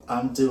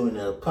I'm doing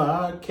a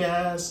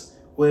podcast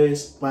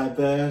with my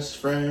best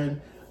friend.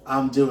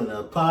 I'm doing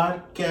a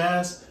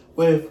podcast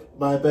with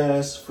my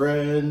best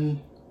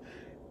friend.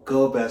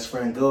 Go best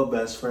friend, go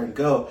best friend,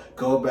 go.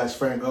 Go best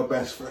friend, go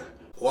best friend.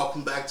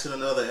 Welcome back to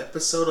another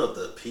episode of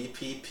the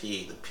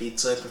PPP, the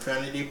Pizza and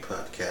Profanity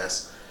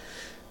Podcast,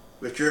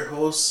 with your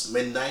hosts,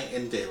 Midnight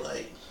and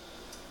Daylight.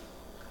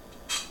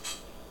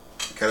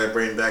 Gotta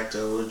bring back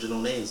the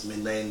original names,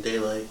 Midnight and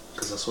Daylight,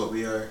 because that's what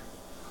we are.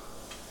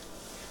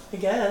 I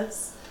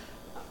guess.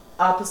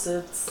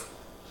 Opposites.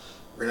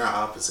 We're not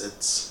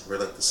opposites. We're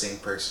like the same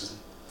person.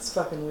 It's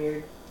fucking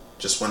weird.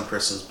 Just one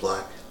person's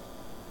black.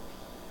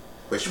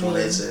 Which one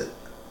is it?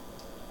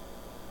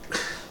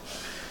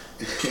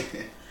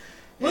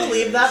 We'll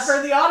leave that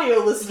for the audio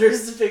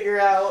listeners to figure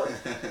out.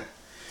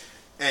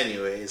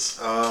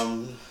 Anyways,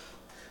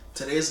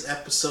 today's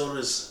episode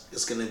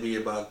is going to be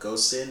about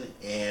ghosting,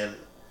 and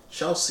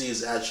Chelsea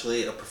is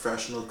actually a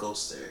professional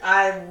ghoster.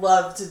 I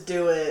love to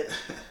do it.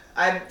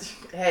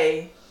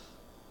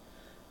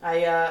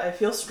 I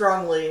feel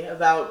strongly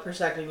about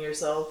protecting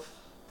yourself.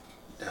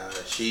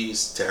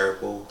 She's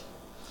terrible.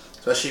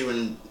 Especially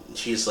when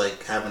she's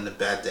like having a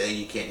bad day,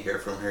 you can't hear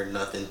from her,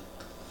 nothing.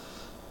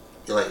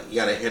 You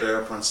gotta hit her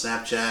up on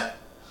Snapchat,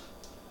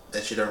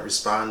 then she don't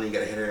respond, then you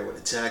gotta hit her with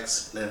a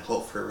text, and then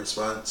hope for a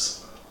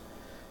response.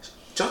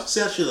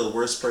 Chelsea's actually the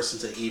worst person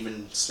to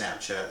even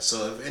Snapchat.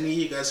 So if any of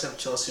you guys have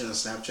Chelsea on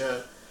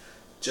Snapchat,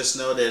 just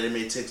know that it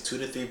may take 2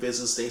 to 3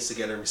 business days to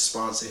get a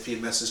response if you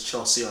message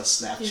Chelsea on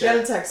Snapchat. You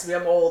gotta text me,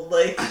 I'm old,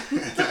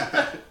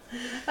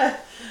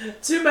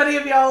 too many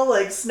of y'all,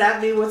 snap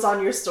me what's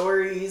on your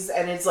stories,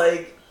 and it's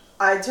I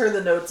turn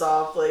the notes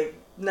off,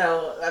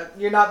 no,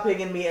 you're not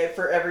pinging me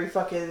for every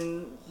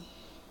fucking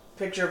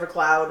picture of a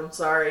cloud, I'm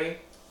sorry.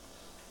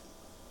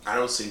 I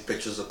don't see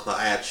pictures of cloud,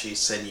 I actually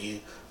send you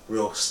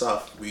real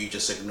stuff where you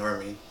just ignore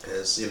me,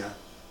 because, it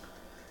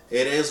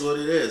is what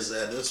it is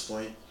at this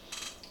point.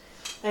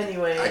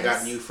 Anyways. I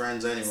got new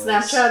friends anyways.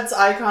 Snapchat's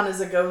icon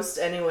is a ghost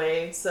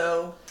anyway,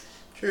 so.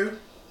 True.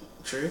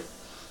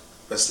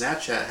 But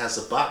Snapchat has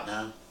a bot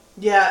now.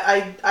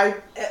 Yeah,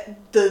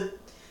 the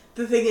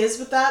thing is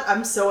with that,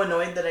 I'm so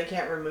annoyed that I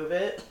can't remove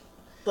it.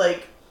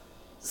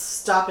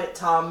 Stop it,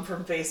 Tom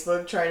from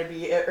Facebook trying to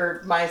be,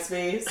 or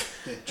MySpace,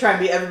 trying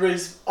to be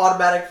everybody's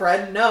automatic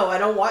friend. No, I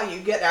don't want you.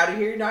 Get out of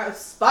here. You're not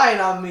spying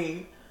on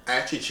me. I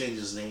actually changed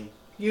his name.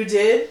 You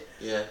did?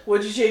 Yeah.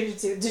 What'd you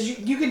change it to?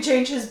 You can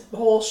change his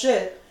whole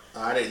shit.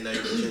 I didn't know you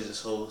could change his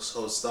whole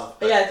stuff.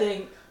 Yeah, I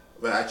think.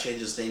 But I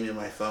changed his name in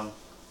my phone.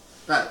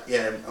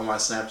 On my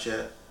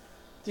Snapchat.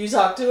 Do you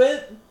talk to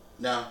it?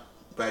 No,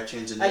 but I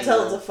changed the name. I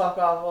tell it to fuck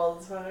off all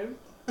the time.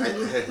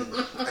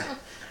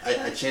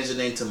 I changed the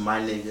name to My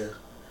Nigga.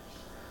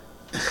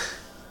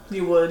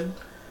 You would.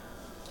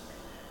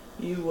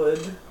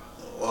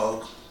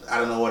 Well, I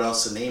don't know what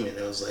else to name it.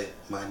 It was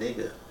My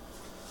Nigga.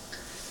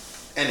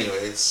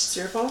 Anyways. It's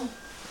your phone.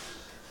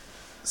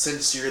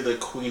 Since you're the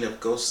queen of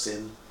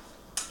ghosting,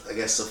 I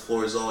guess the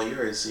floor is all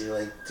yours.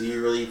 Do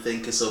you really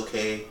think it's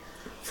okay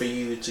for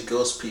you to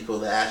ghost people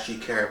that actually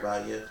care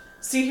about you?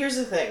 See, here's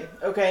the thing,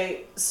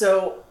 okay?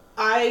 So,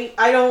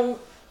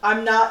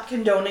 I'm not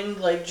condoning,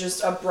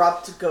 just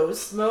abrupt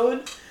ghost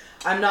mode.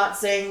 I'm not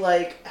saying,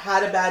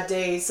 had a bad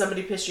day,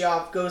 somebody pissed you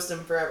off, ghost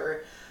them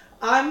forever.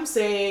 I'm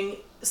saying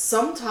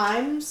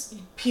sometimes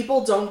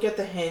people don't get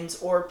the hint,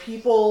 or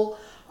people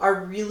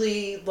are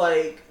really,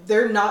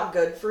 they're not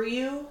good for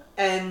you,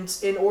 and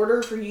in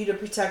order for you to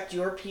protect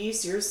your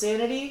peace, your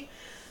sanity,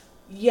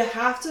 you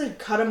have to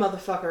cut a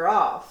motherfucker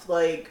off.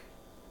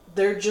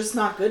 They're just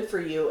not good for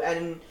you,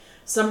 and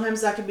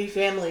sometimes that can be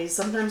families,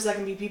 sometimes that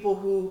can be people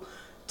who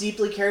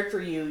deeply cared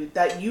for you,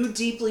 that you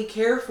deeply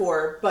care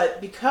for,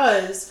 but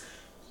because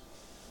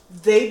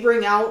they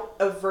bring out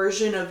a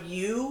version of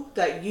you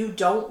that you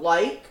don't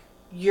like,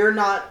 you're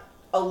not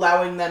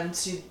allowing them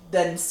to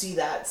then see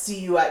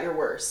you at your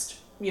worst.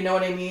 You know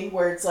what I mean?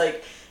 Where it's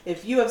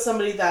if you have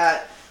somebody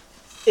that,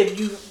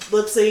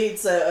 let's say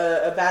it's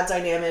a bad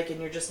dynamic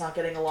and you're just not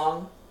getting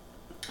along,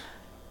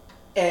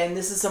 and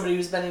this is somebody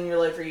who's been in your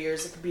life for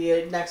years, it could be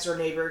a next door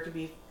neighbor, it could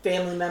be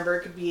family member,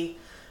 it could be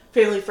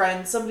family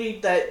friend, somebody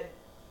that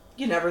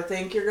you never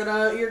think you're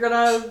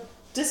gonna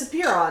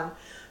disappear on.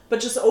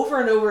 But just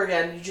over and over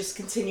again, you just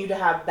continue to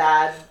have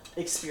bad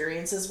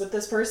experiences with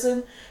this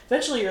person.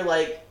 Eventually you're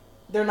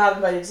they're not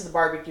invited to the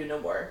barbecue no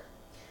more.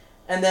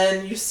 And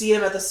then you see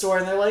them at the store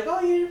and they're like,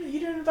 oh, you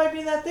didn't invite me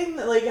to that thing.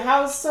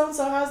 How's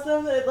so-and-so, how's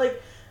them?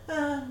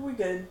 We're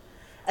good.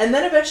 And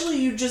then eventually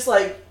you just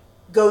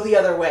go the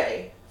other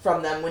way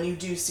from them when you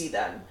do see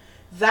them.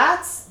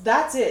 That's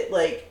it.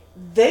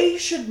 They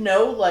should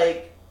know,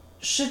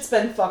 shit's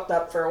been fucked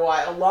up for a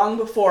while, long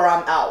before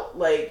I'm out.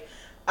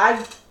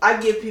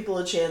 I give people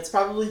a chance,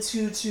 probably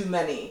too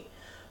many,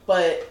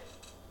 but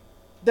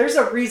there's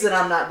a reason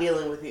I'm not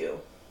dealing with you.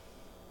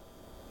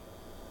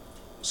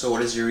 So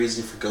what is your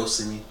reason for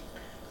ghosting me?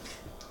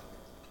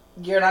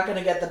 You're not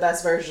gonna get the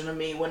best version of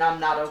me when I'm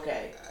not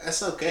okay.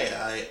 That's okay.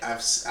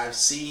 I've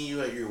seen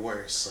you at your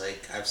worst.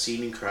 I've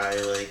seen you cry.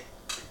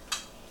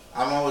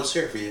 I'm always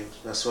here for you.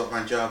 That's what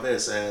my job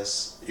is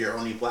as your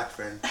only black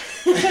friend.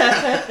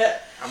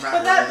 I'm not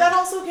But that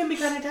also can be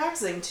kind of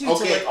taxing too,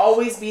 okay. to like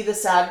always be the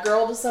sad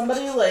girl to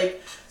somebody.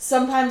 Like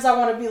sometimes I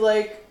want to be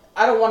like,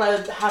 I don't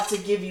want to have to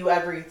give you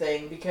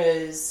everything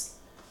because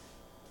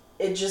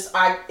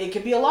it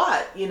could be a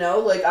lot, you know?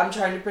 Like I'm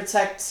trying to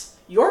protect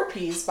your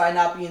peace by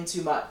not being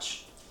too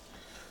much.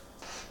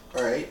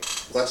 All right,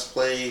 let's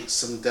play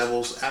some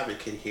devil's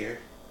advocate here.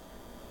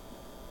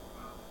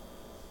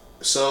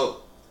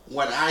 So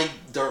when I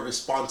don't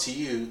respond to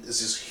you,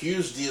 it's this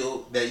huge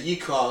deal that you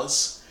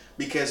cause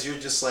because you're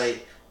just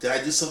like, did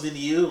I do something to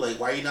you? Like,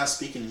 why are you not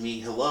speaking to me?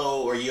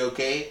 Hello, are you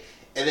okay?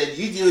 And then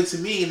you do it to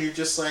me, and you're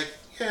just like,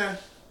 yeah,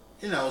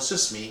 it's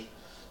just me,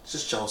 it's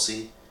just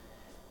Chelsea.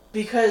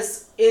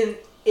 Because in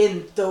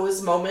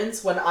those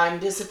moments when I'm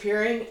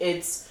disappearing,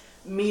 it's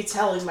me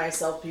telling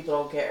myself people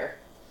don't care.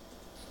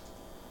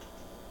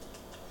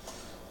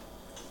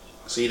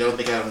 So you don't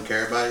think I don't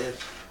care about you?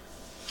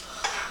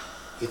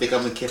 You think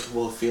I'm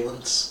incapable of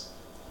feelings?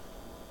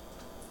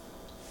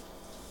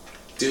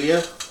 Do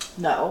you?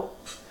 No.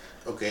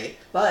 Okay.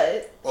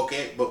 But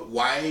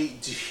why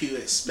do you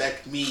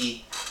expect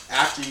me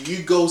after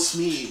you ghost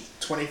me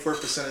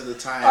 24% of the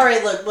time? All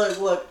right, look.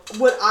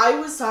 What I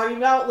was talking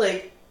about,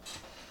 like,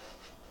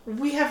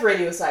 we have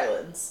radio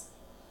silence,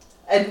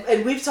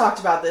 and we've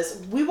talked about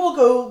this. We will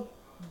go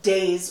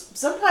days,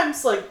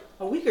 sometimes like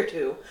a week or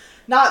two.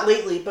 Not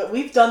lately, but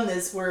we've done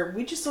this where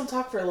we just don't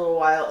talk for a little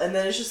while, and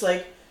then it's just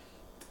like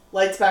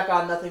lights back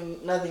on,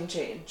 nothing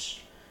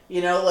changed.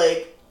 You know,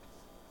 like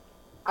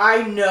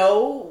I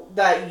know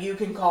that you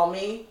can call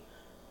me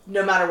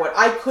no matter what.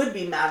 I could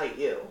be mad at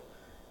you,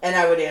 and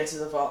I would answer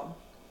the phone.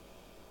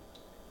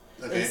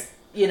 Okay.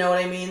 You know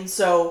what I mean?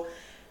 So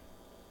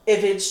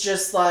if it's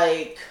just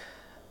like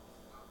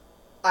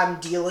I'm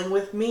dealing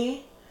with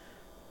me,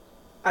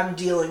 I'm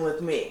dealing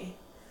with me.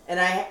 And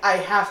I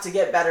have to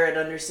get better at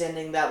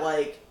understanding that,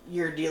 like,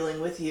 you're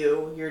dealing with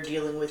you.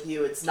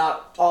 It's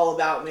not all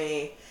about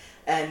me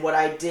and what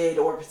I did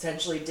or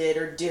potentially did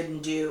or didn't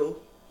do.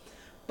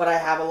 But I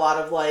have a lot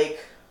of, like,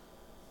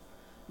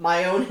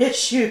 my own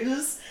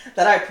issues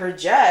that I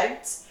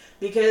project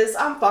because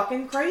I'm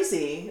fucking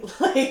crazy.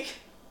 Like,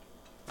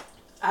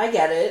 I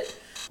get it.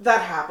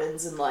 That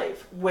happens in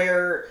life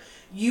where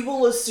you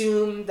will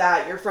assume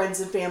that your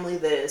friends and family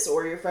this,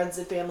 or your friends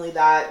and family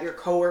that, your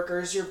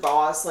coworkers, your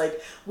boss.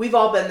 Like, we've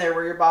all been there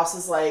where your boss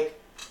is like,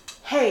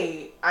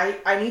 hey,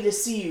 I need to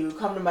see you,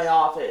 come to my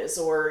office,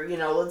 or,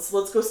 let's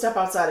go step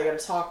outside, I gotta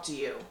talk to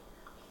you.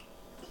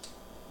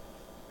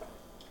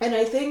 And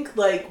I think,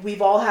 like,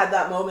 we've all had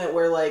that moment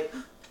where, like,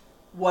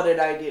 what did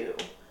I do?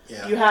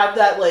 Yeah. You have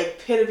that, like,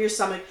 pit of your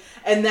stomach,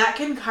 and that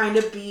can kind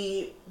of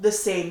be the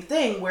same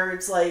thing where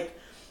it's like,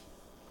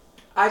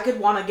 I could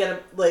want to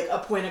get a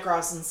point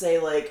across and say,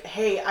 like,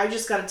 hey, I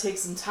just got to take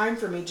some time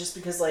for me just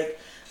because, like,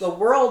 the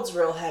world's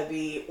real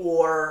heavy,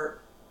 or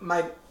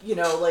my,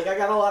 like, I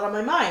got a lot on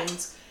my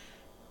mind.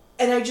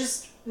 And I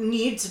just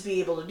need to be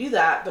able to do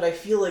that. But I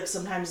feel like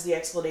sometimes the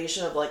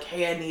explanation of, like,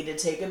 hey, I need to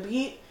take a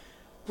beat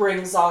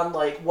brings on,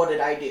 like, what did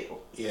I do?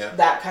 Yeah.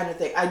 That kind of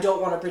thing. I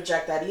don't want to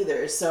project that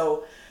either.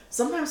 So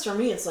sometimes for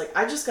me, it's like,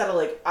 I just got to,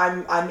 like,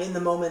 I'm in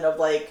the moment of,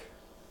 like,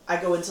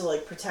 I go into,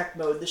 like, protect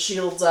mode. The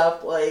shield's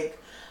up, like,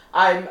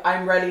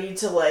 I'm ready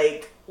to,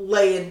 like,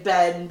 lay in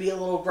bed and be a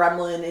little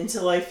gremlin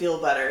until I feel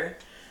better.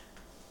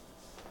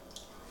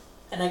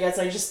 And I guess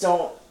I just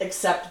don't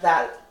accept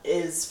that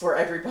is for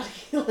everybody.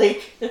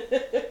 Like,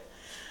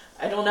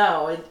 I don't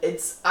know.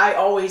 I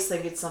always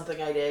think it's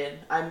something I did.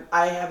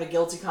 I have a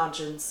guilty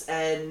conscience,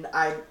 and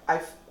I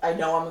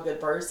know I'm a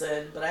good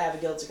person, but I have a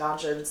guilty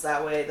conscience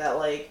that way that,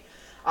 like,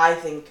 I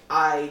think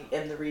I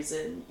am the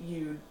reason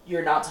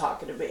you're not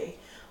talking to me.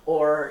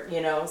 Or,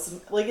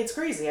 like, it's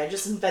crazy. I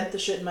just invent the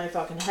shit in my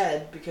fucking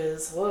head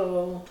because,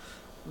 hello,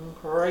 I'm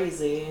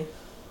crazy.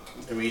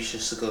 Maybe you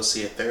should go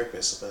see a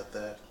therapist about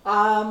that.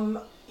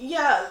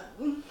 Yeah.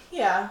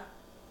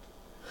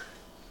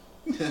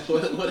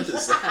 what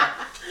is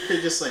that?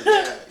 You're just like,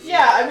 yeah.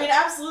 Yeah, I mean,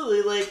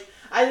 absolutely. Like,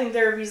 I think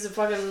therapy is a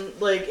fucking,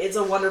 like, it's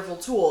a wonderful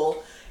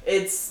tool.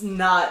 It's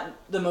not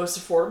the most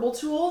affordable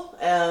tool.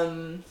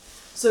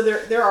 So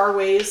there are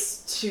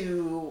ways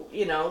to,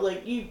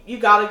 like, you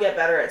gotta get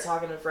better at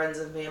talking to friends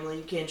and family.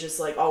 You can't just,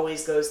 like,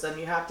 always ghost them.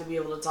 You have to be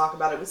able to talk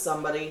about it with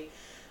somebody,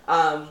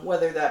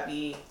 whether that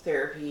be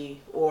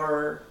therapy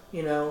or,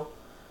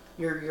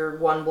 your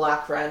one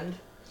black friend.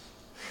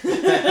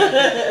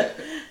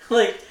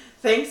 Like,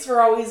 thanks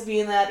for always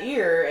being that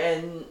ear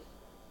and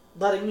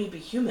letting me be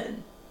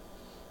human.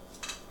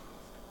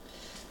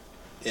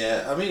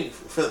 Yeah, I mean,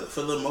 for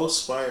the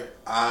most part,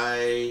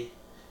 I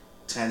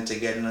tend to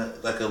get in a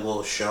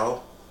little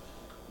show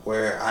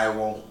where I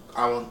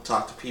won't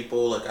talk to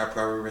people. Like, I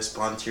probably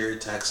respond to your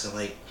text in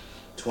like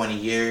 20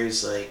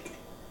 years. Like,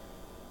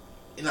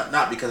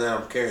 not because I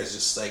don't care. It's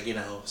just like,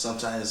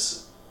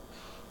 sometimes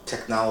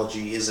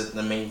technology isn't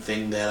the main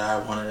thing that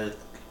I want to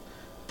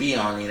be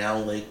on.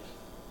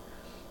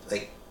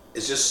 Like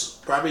it's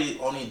just probably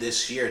only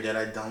this year that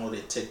I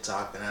downloaded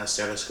TikTok and I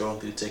started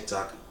scrolling through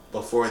TikTok.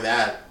 Before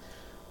that,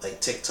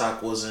 like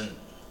TikTok wasn't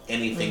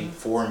anything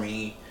for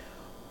me,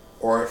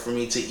 or for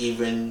me to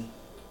even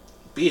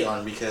be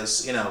on,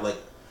 because like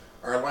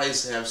our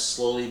lives have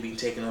slowly been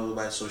taken over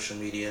by social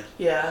media.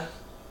 Yeah.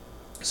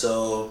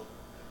 So,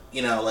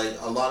 like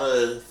a lot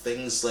of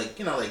things, like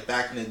like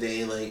back in the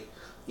day, like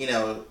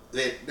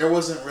there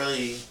wasn't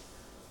really.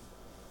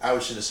 I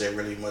shouldn't say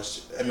really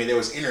much. I mean, there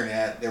was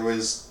internet. There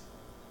was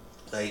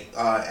like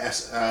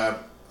MSN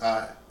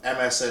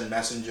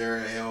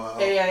Messenger, AOL.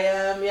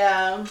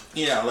 AIM,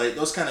 yeah. Like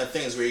those kind of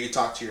things where you could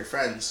talk to your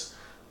friends.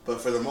 But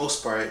for the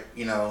most part,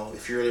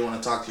 if you really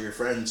want to talk to your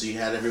friends, you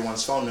had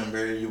everyone's phone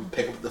number. You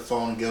pick up the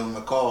phone and give them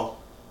a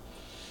call.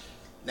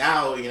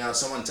 Now,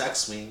 someone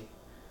texts me,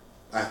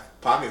 my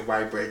pocket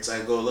vibrates.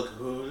 I go look at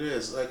who it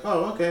is. Like,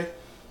 oh, okay.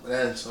 And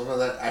then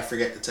I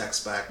forget to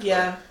text back.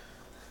 Yeah,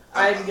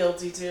 I'm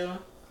guilty too.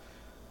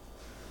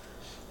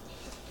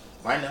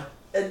 I know.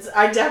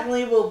 I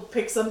definitely will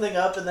pick something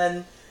up and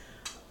then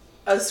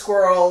a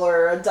squirrel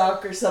or a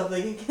duck or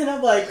something, and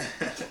I'm like,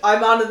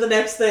 I'm on to the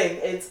next thing.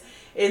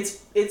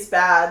 It's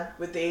bad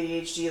with the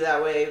ADHD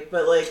that way,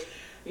 but like,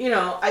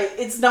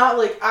 it's not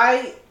like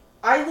I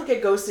look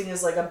at ghosting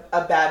as like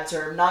a bad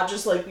term, not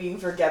just like being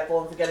forgetful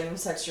and forgetting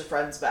to text your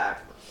friends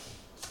back.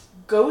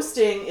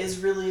 Ghosting is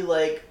really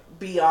like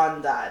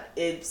beyond that.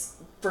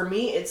 For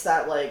me, it's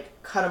that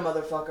like cut a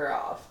motherfucker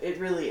off.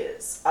 It really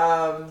is.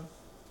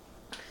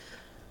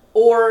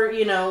 Or,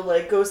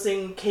 like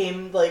ghosting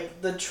came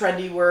like the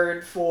trendy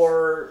word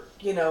for,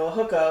 a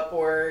hookup,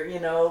 or,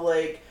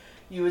 like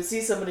you would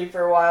see somebody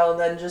for a while and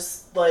then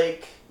just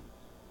like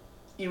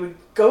you would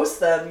ghost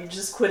them. You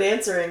just quit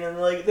answering,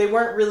 and like they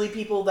weren't really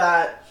people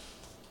that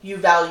you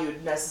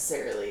valued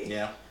necessarily.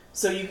 Yeah.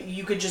 So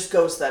you could just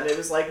ghost them. It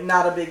was like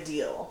not a big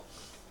deal.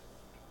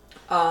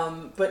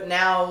 But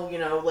now,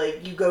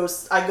 like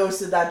I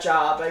ghosted that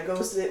job. I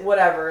ghosted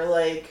whatever.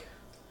 Like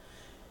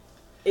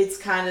it's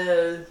kind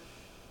of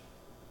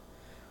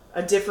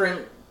a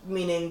different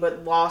meaning,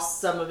 but lost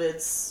some of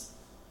its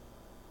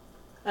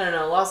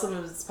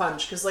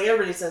punch. Because like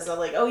everybody says that,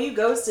 like, oh, you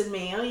ghosted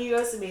me.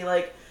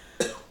 Like,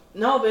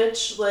 no,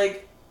 bitch.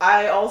 Like,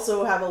 I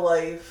also have a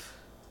life.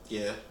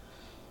 Yeah.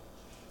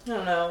 I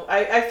don't know.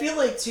 I feel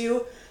like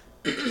too,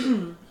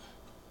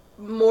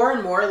 more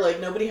and more,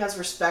 like, nobody has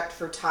respect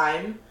for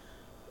time.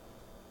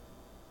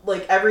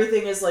 Like,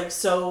 everything is like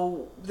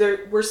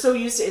we're so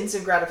used to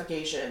instant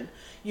gratification.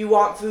 You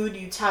want food,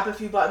 you tap a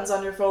few buttons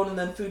on your phone, and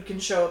then food can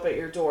show up at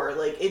your door.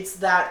 Like, it's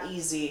that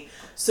easy.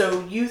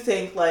 So you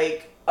think,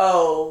 like,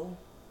 oh,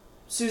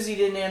 Susie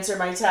didn't answer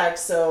my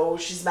text, so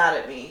she's mad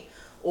at me.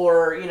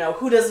 Or,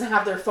 who doesn't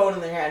have their phone in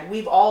their hand?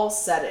 We've all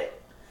said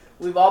it.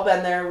 We've all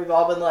been there. We've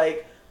all been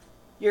like,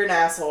 you're an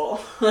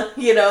asshole.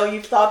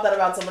 You've thought that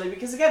about somebody.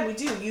 Because, again, we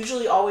do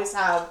usually always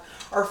have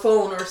our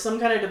phone or some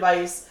kind of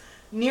device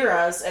near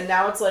us. And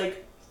now it's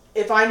like,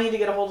 if I need to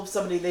get a hold of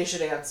somebody, they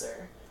should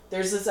answer.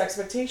 There's this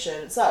expectation.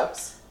 It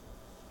sucks.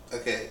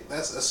 Okay,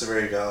 that's a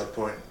very valid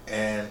point,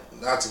 and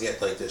not to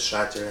get like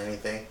distracted or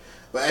anything,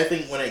 but I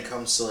think when it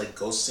comes to like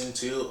ghosting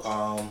too,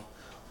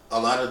 a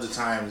lot of the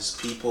times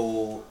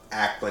people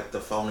act like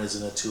the phone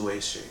isn't a two-way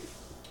street.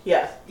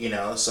 Yeah.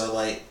 So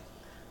like,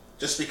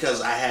 just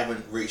because I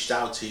haven't reached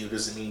out to you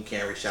doesn't mean you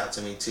can't reach out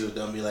to me too.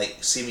 Don't be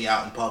like, see me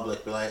out in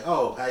public, be like,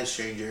 oh, hi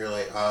stranger,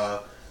 like,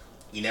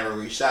 you never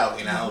reached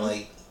out,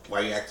 like,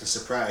 why are you acting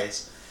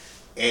surprised?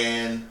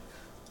 And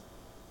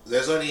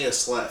there's only a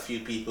select few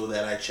people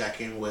that I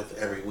check in with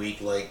every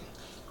week. Like,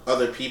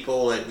 other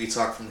people, like, we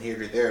talk from here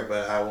to there,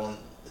 but I won't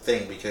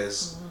think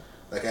because,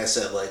 like I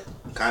said, like,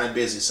 I'm kind of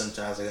busy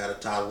sometimes. I got a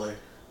toddler.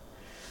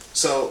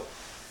 So,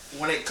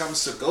 when it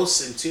comes to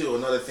ghosting, too,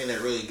 another thing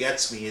that really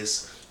gets me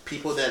is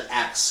people that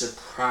act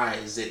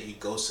surprised that you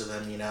ghosted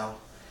them,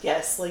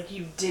 Yes, like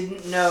you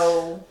didn't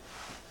know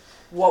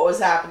what was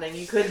happening.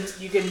 You couldn't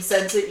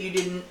sense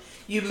it.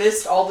 You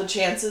missed all the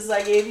chances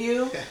I gave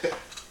you.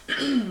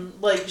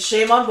 Like,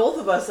 shame on both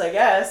of us, I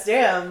guess.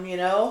 Damn,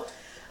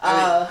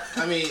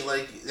 I mean,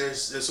 like,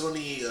 there's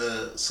only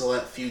a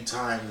select few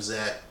times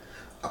that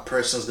a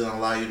person's gonna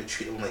allow you to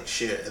treat them like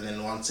shit, and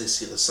then once they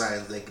see the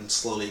signs, they can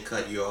slowly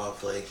cut you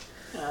off. Like,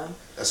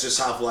 that's just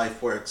how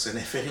life works. And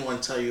if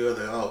anyone tell you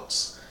other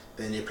else,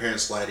 then your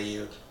parents lie to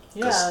you.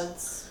 Yeah,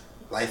 it's...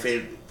 Life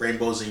ain't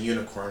rainbows and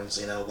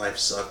unicorns. Life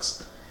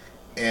sucks.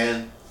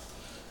 And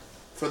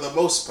for the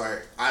most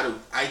part, I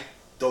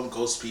don't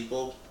ghost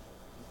people.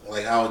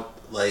 Like, I would,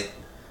 like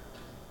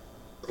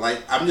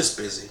I'm just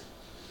busy.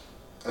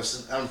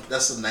 That's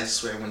the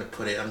nicest way I'm going to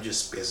put it. I'm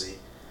just busy.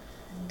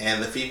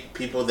 And the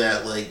people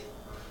that, like,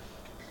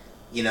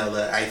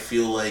 that I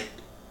feel like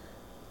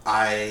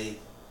I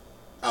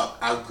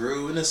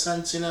outgrew in a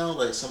sense,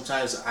 like,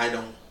 sometimes I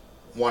don't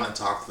want to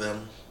talk to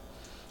them.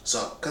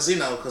 So,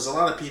 because a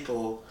lot of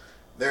people,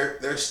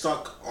 they're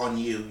stuck on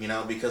you,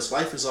 because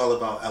life is all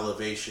about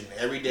elevation.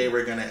 Every day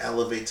we're going to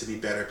elevate to be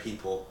better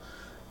people.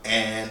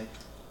 And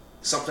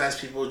sometimes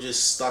people are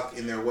just stuck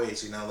in their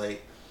ways,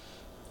 like,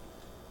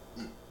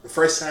 the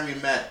first time we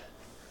met,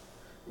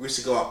 we used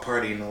to go out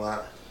partying a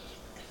lot.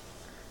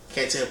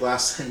 Can't tell the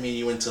last time me and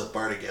you went to a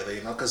bar together,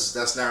 because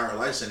that's not our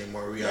lives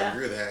anymore. We all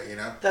agree that.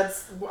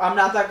 I'm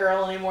not that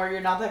girl anymore. You're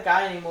not that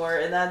guy anymore,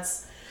 and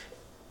that's.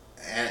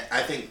 And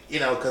I think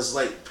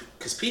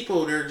because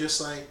people they're just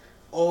like,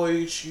 oh,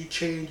 you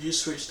changed, you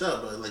switched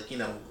up, but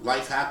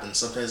life happens.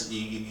 Sometimes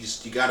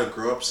you gotta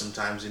grow up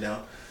sometimes,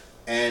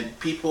 and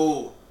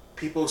people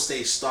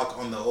stay stuck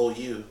on the old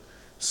you.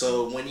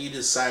 So when you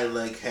decide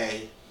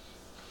hey,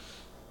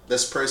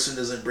 this person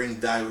doesn't bring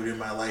value to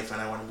my life and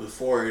I want to move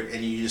forward,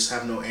 and you just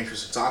have no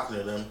interest in talking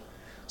to them,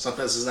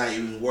 sometimes it's not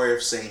even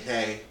worth saying,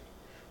 hey,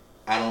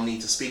 I don't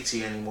need to speak to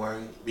you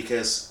anymore,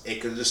 because it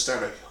could just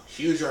start a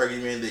huge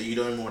argument that you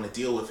don't even want to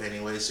deal with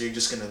anyway, so you're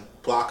just going to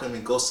block them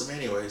and ghost them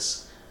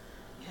anyways.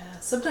 Yeah,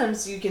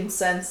 sometimes you can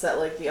sense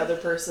that the other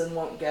person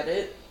won't get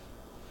it.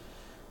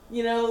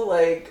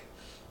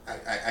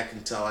 I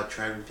can tell. I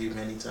tried with you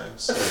many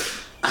times.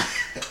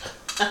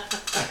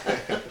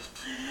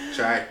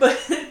 Tried.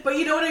 But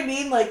you know what I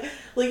mean? Like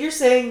you're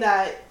saying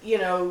that,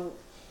 you're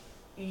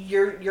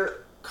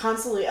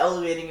constantly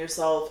elevating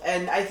yourself,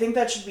 and I think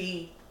that should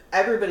be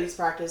everybody's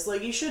practice.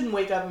 You shouldn't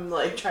wake up and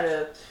try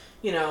to,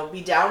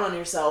 be down on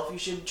yourself. You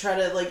should try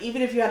to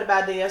even if you had a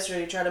bad day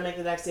yesterday, try to make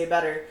the next day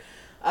better.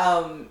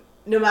 No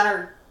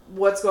matter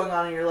what's going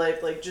on in your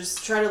life,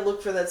 just try to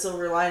look for that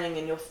silver lining,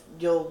 and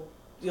you'll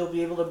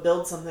be able to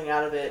build something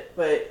out of it.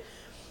 But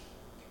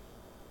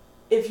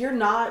if you're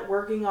not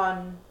working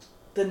on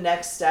the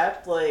next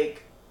step,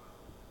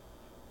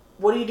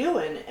 what are you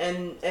doing?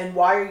 And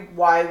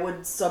why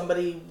would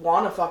somebody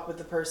want to fuck with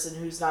the person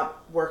who's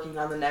not working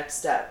on the next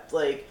step?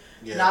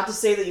 Not to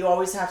say that you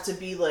always have to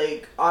be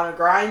on a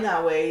grind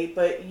that way,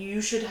 but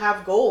you should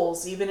have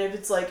goals, even if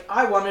it's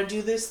I want to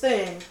do this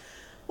thing.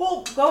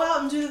 Well, go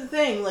out and do the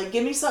thing.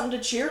 Give me something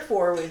to cheer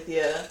for with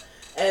you.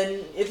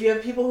 And if you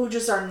have people who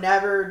just are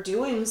never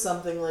doing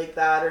something like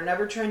that, or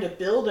never trying to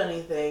build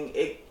anything,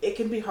 it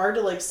can be hard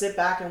to sit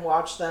back and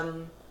watch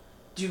them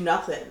do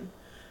nothing.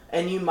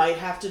 And you might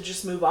have to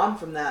just move on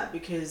from that,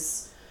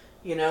 because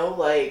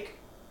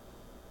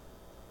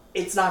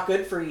it's not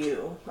good for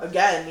you.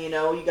 Again,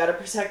 you got to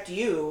protect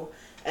you.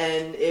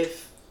 And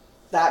if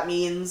that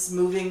means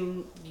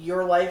moving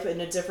your life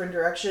in a different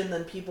direction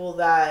than people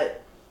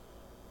that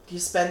you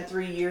spent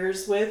 3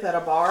 years with at a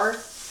bar,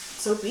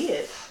 so be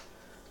it.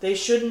 They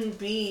shouldn't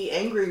be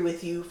angry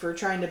with you for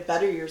trying to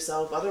better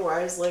yourself.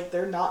 Otherwise,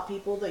 they're not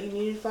people that you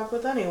need to fuck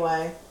with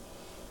anyway.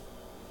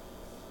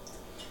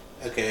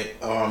 Okay,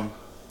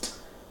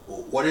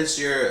 what is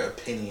your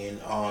opinion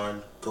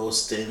on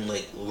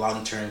ghosting,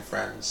 long-term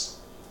friends?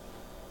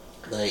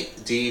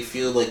 Do you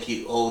feel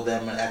you owe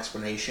them an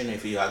explanation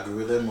if you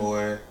outgrew them,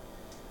 or?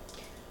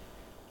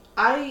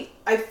 I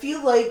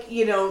feel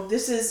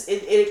this is,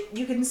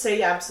 you can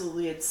say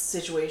absolutely it's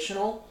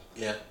situational.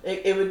 Yeah.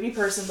 It would be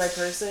person by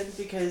person,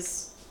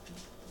 because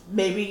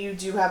maybe you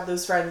do have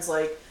those friends,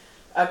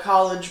 a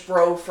college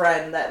bro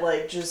friend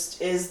that,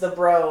 just is the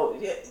bro.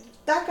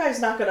 That guy's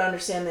not going to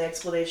understand the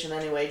explanation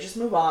anyway. Just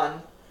move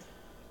on.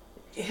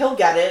 He'll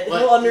get it.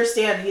 He'll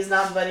understand he's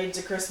not invited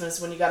to Christmas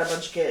when you got a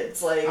bunch of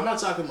kids. I'm not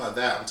talking about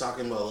that. I'm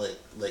talking about,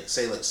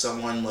 say,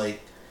 someone,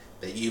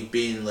 that you've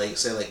been,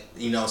 say,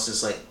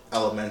 since,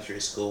 elementary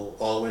school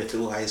all the way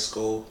through high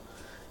school.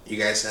 You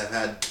guys have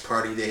had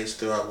party days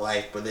throughout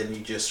life, but then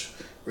you just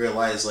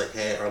realize,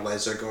 hey, our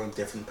lives are going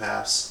different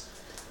paths.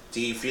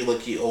 Do you feel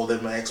like you owe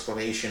them an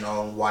explanation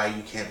on why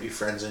you can't be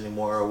friends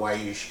anymore, or why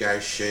you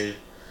guys should,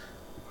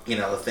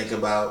 think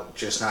about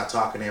just not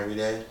talking every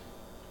day?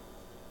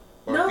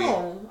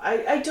 No,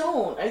 I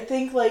don't. I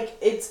think,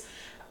 it's...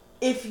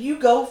 If you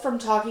go from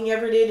talking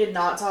every day to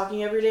not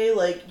talking every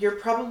day, you're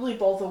probably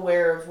both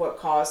aware of what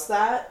caused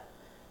that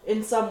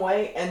in some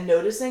way and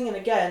noticing. And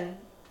again,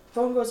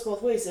 phone goes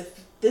both ways.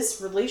 If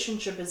this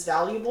relationship is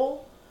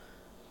valuable,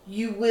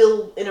 you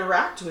will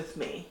interact with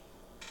me.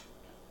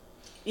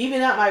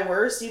 Even at my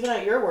worst, even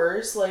at your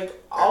worst,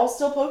 I'll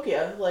still poke you.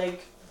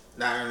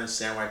 Now I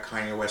understand why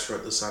Kanye West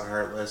wrote the song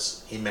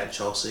Heartless. He met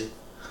Chelsea.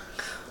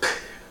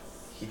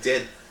 He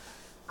did.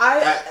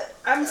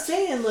 I'm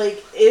saying,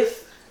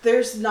 if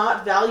there's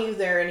not value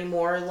there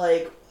anymore,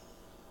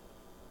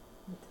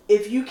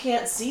 if you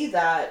can't see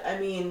that, I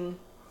mean...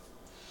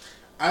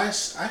 I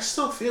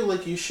still feel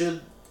like you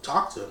should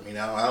talk to him,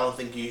 I don't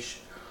think you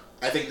should...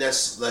 I think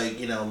that's,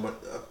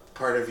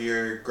 part of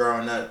your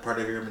growing up, part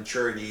of your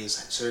maturity is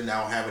sort of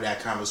now having that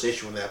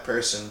conversation with that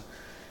person,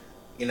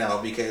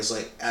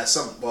 because, at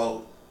some...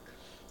 Well,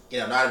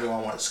 not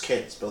everyone wants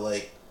kids, but,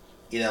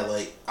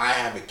 I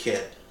have a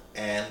kid.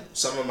 And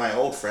some of my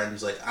old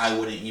friends, I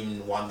wouldn't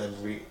even want them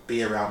to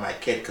be around my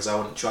kid because I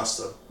wouldn't trust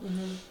them.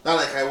 Mm-hmm. Not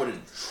I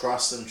wouldn't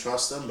trust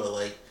them,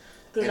 but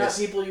they're not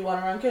people you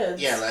want around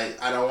kids. Yeah,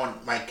 I don't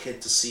want my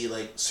kid to see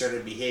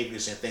certain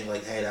behaviors and think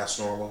hey, that's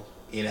normal,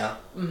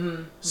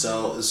 Mm-hmm.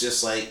 So it's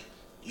just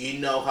you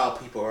know how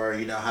people are,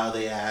 you know how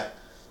they act.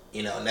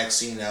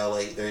 Next thing you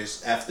know,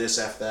 there's F this,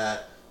 F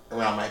that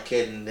around my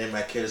kid, and then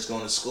my kid is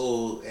going to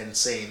school and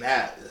saying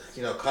that,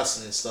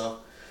 cussing and stuff.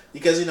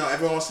 Because,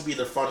 everyone wants to be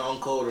the fun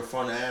uncle or the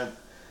fun aunt,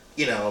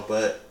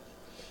 but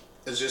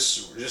It's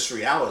just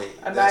reality.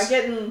 Am I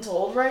getting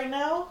told right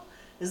now?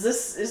 Is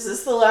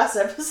this the last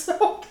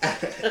episode?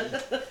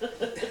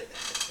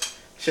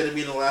 Should have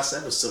been the last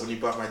episode when you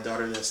brought my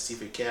daughter that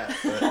stupid cat.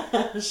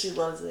 But she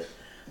loves it.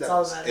 That's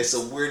all that matters. It's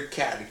a weird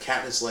cat. The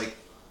cat is like,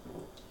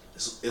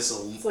 it's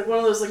like one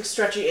of those like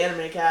stretchy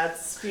anime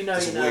cats. If you know,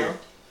 you know. Weird.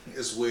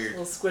 It's weird.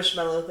 Little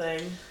squishmallow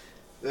thing.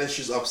 And then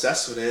she's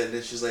obsessed with it, and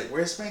then she's like,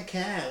 "Where's my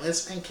cat?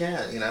 Where's my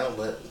cat?" You know,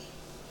 but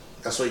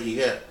that's what you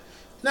get.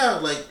 No,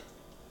 like,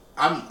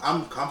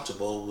 I'm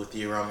comfortable with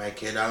you around my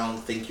kid. I don't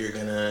think you're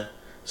gonna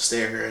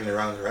steer her in the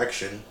wrong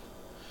direction.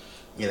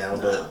 You know,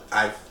 no. But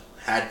I've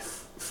had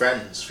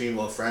friends,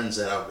 female friends,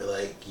 that I'll be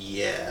like,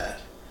 "Yeah,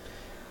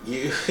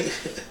 you."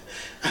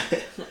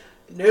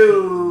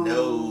 No.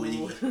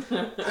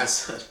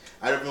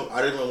 I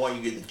don't even want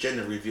you to get the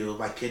gender reveal.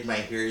 My kid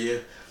might hear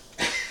you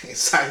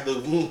inside the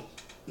womb.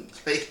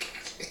 Like,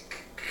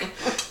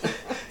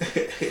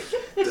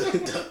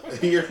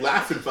 you're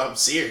laughing, but I'm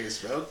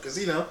serious, bro. Because,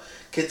 you know,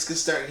 kids can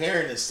start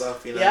hearing this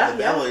stuff, you know, yeah, the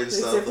belly and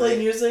stuff. They play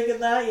music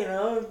and that, you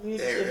know. If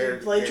you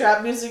play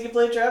trap music, you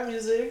play trap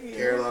music. You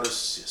hear a lot of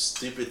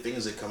stupid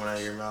things that come out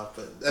of your mouth,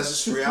 but that's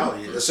just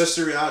reality. That's just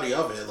the reality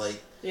of it.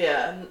 Like,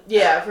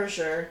 yeah, for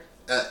sure.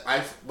 I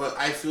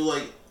feel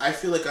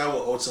like I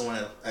will owe someone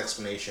an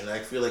explanation. I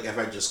feel like if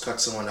I just cut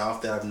someone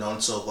off that I've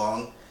known so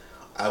long,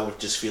 I would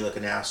just feel like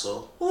an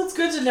asshole. Well, it's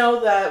good to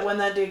know that when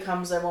that day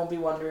comes, I won't be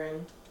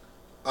wondering.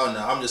 Oh no,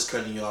 I'm just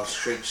cutting you off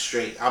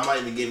straight. I'm not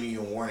even giving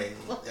you a warning.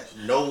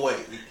 No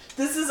way.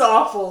 This is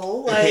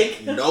awful.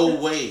 Like no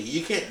way.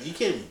 You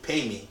can't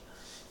pay me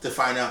to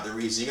find out the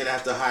reason. You're gonna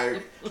have to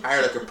hire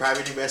like a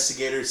private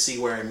investigator to see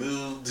where I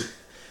moved.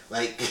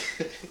 Like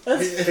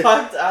that's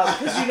fucked up.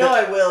 Because you know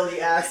I will, you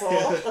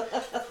asshole.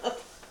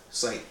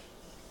 It's like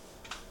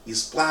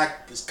he's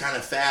black. He's kind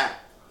of fat.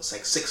 It's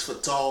like 6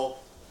 foot tall.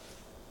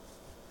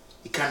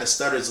 He kind of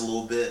stutters a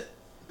little bit.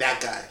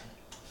 That guy.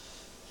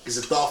 He's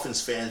a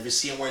Dolphins fan. If you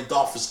see him wearing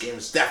Dolphins games,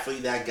 it's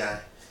definitely that guy.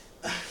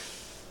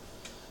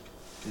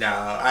 No,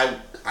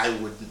 I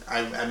wouldn't.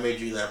 I made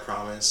you that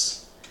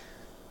promise.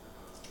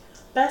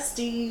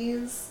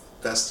 Besties.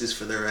 Besties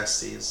for the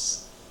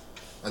resties.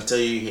 Until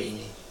you hate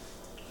me.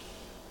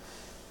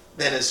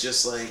 Then it's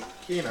just like,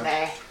 you know.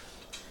 Nah.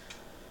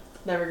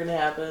 Never gonna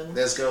happen.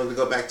 Let's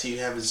go back to you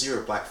having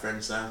 0 black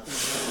friends now.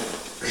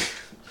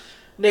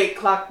 Nate,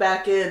 clock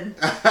back in.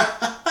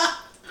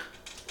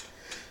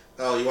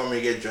 Oh, you want me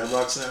to get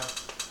dreadlocks now?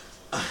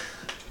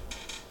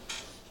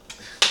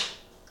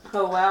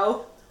 Oh,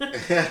 wow.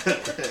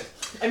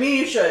 I mean,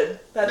 you should.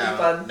 That'd be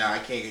fun. No, I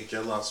can't get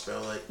dreadlocks,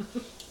 bro.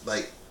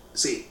 Like,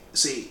 see,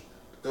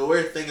 the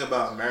weird thing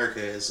about America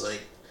is,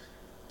 like,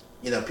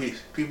 you know,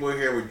 people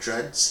here with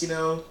dreads, you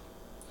know,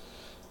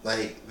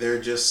 like,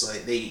 they're just,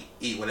 like, they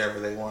eat whatever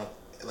they want.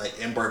 Like,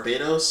 in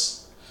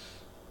Barbados,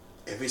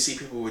 if you see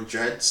people with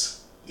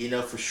dreads, you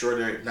know for sure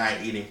they're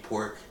not eating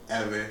pork,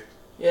 ever.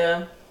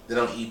 Yeah. They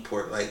don't eat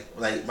pork. Like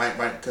my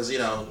because, you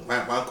know, my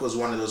uncle is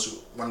one of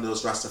those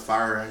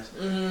Rastafarians.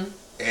 Mm-hmm.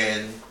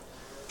 And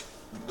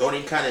the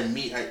only kind of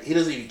meat, he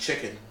doesn't eat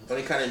chicken. The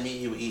only kind of meat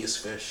he would eat is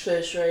fish.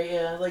 Fish, right?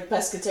 Yeah, like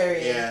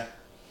pescatarian. Yeah.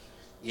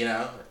 You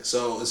know,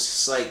 so it's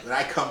just like when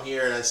I come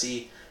here and I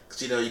see,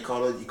 cause, you know, you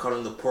call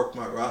them the pork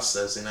mutt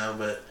rastas, you know,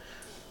 but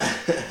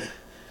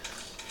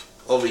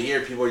over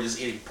here people are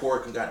just eating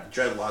pork and got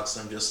dreadlocks,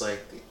 and I'm just like,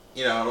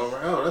 you know, I'm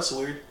like, oh, that's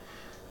weird.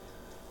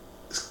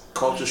 It's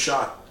culture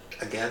shock,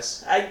 I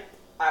guess. I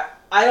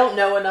don't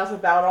know enough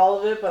about all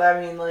of it, but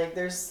I mean, like,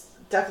 there's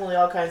definitely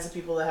all kinds of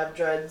people that have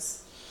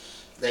dreads.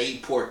 They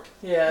eat pork.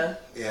 Yeah.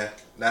 Yeah,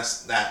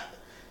 that's that.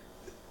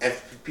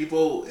 If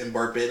people in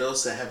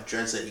Barbados that have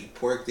dreads that eat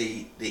pork,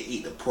 they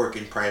eat the pork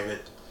in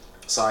private.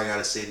 That's all I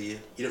gotta say to you.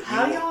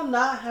 How do y'all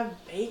not have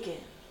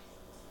bacon?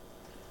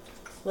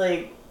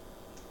 Like,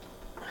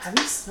 have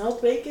you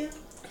smelled bacon?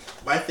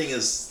 My thing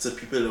is to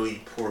people that don't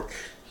eat pork.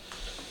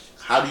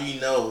 How do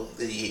you know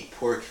that you eat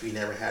pork if you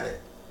never had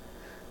it?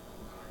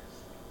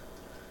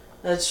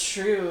 That's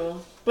true.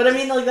 But I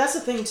mean, like, that's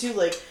the thing too,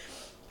 like,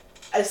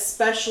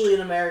 especially in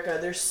America,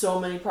 there's so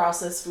many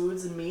processed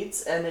foods and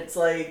meats, and it's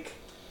like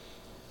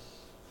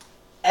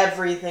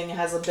everything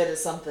has a bit of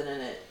something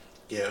in it.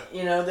 Yeah.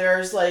 You know,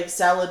 there's like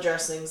salad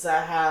dressings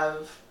that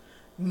have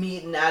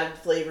meat and added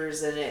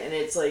flavors in it, and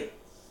it's like,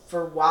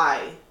 for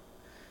why?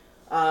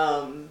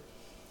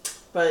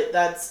 But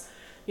that's,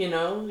 you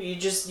know, you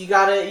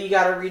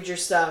gotta read your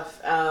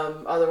stuff.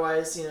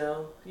 Otherwise, you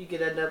know, you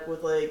could end up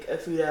with like a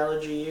food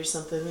allergy or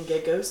something and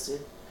get ghosted.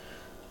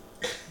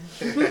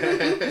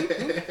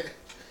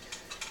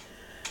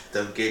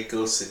 Don't get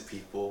ghosted,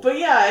 people. But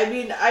yeah, I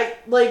mean, I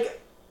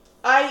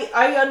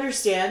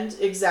understand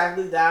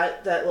exactly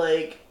that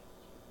like,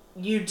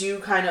 you do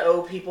kind of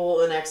owe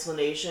people an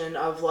explanation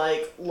of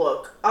like,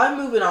 look, I'm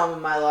moving on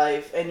with my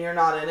life and you're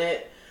not in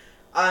it.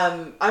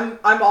 I'm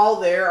all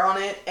there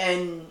on it,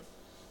 and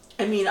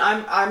I mean,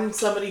 I'm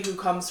somebody who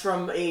comes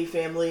from a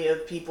family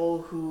of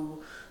people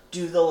who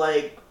do the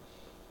like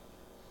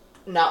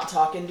not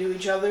talking to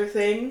each other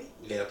thing.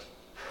 Yeah.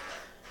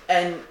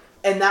 And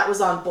that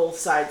was on both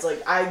sides.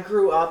 Like, I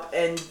grew up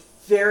and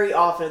very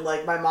often,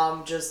 like, my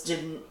mom just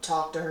didn't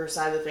talk to her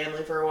side of the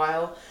family for a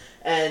while.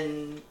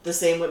 And the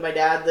same with my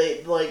dad.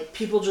 They, like,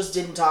 people just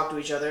didn't talk to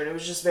each other. And it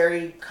was just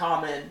very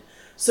common.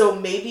 So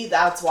maybe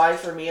that's why,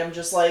 for me, I'm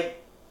just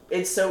like,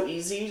 it's so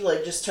easy.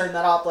 Like, just turn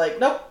that off. Like,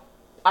 nope,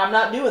 I'm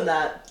not doing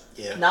that.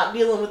 Yeah. Not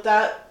dealing with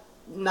that.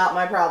 Not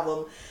my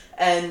problem.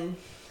 And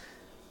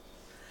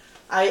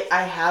I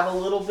have a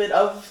little bit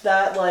of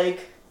that, like,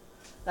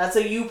 that's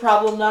a you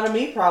problem, not a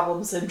me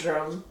problem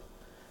syndrome.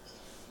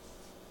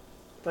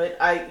 But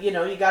you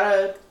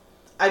gotta,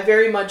 I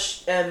very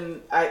much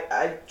am,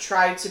 I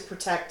try to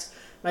protect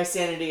my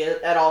sanity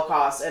at all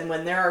costs. And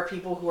when there are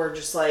people who are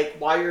just, like,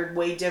 wired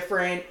way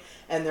different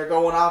and they're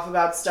going off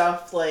about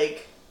stuff,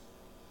 like,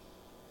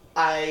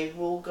 I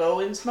will go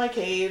into my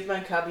cave,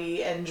 my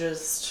cubby, and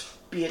just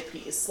be at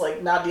peace.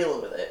 Like, not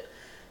dealing with it.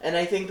 And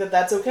I think that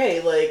that's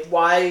okay. Like,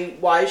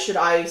 why should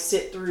I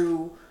sit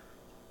through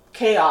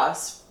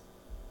chaos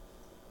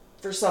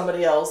for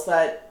somebody else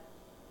that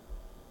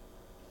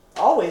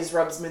always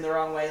rubs me the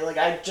wrong way? Like,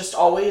 I just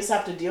always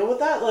have to deal with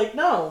that? Like,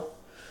 no.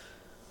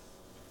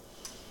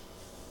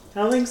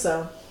 I don't think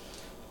so.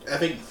 I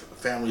think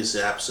family is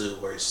the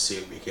absolute worst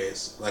too,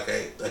 because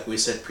like we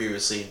said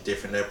previously in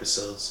different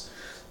episodes,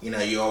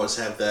 you always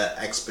have that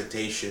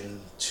expectation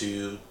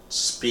to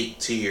speak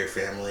to your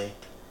family,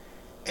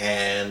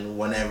 and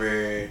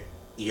whenever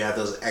you have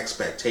those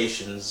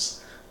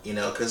expectations,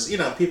 because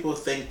people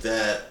think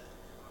that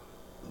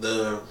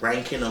the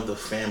ranking of the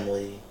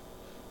family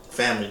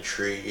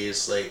tree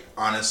is, like,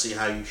 honestly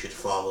how you should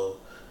follow.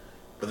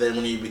 But then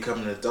when you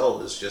become an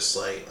adult, it's just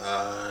like,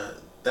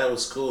 that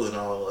was cool and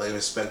all. I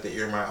respect that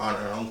you're my aunt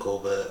and uncle,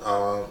 but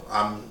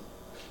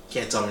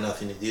can't tell me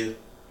nothing to do.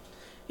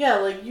 Yeah,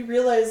 like, you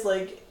realize,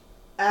 like,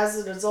 as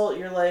an adult,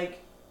 you're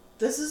like,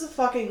 this is a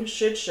fucking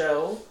shit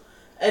show,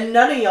 and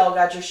none of y'all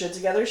got your shit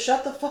together.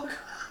 Shut the fuck up.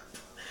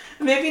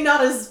 Maybe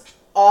not as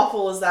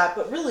awful as that,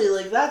 but really,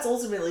 like, that's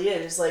ultimately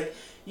it. It's like,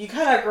 you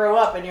kind of grow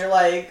up and you're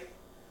like,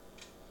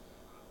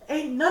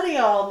 ain't none of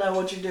y'all know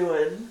what you're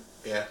doing.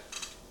 Yeah.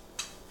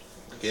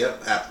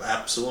 Yep,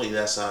 absolutely,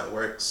 that's how it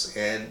works.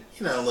 And,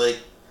 like,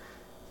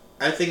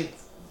 I think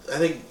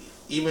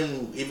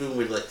even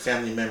with, like,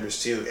 family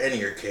members too, and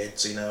your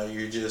kids,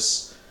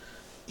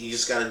 you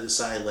just gotta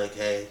decide, like,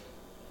 hey,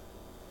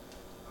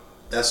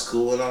 that's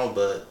cool and all,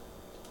 but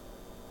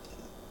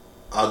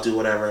I'll do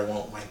whatever I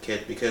want with my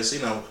kid, because,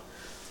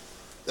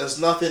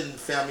 there's nothing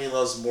family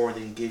loves more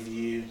than giving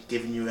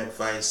you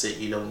advice that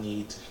you don't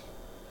need.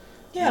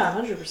 Yeah,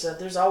 100%.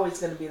 There's always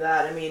going to be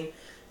that. I mean,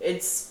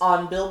 it's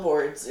on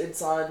billboards,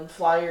 it's on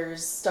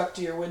flyers stuck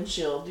to your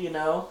windshield,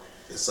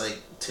 It's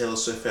like Taylor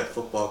Swift at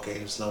football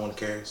games. No one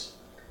cares.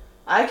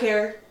 I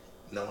care.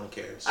 No one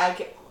cares. I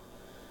care.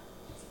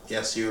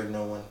 Yes, you're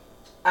no one.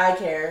 I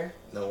care.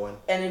 No one.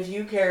 And if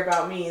you care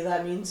about me,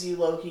 that means you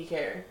low-key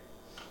care.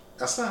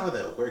 That's not how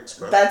that works,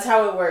 bro. That's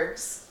how it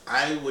works.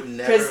 I would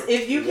never... Because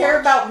if you care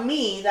about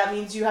me, that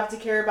means you have to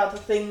care about the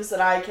things that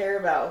I care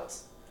about.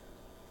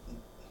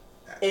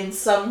 In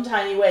some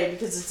tiny way,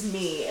 because it's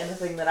me and the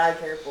thing that I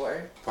care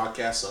for.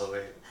 Podcast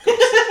over.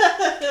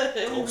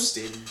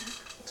 Ghosted.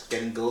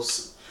 Getting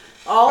ghosted.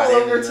 All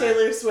over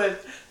Taylor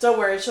Swift. Don't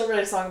worry, she'll write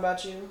a song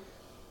about you.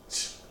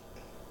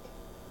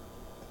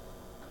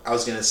 I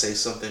was gonna say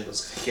something, but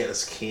was gonna get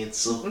us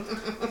canceled.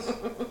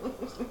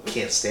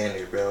 Can't stand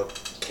her, bro.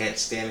 Can't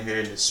stand her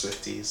and the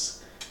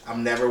Swifties.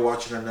 I'm never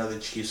watching another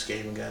Chiefs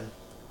game again.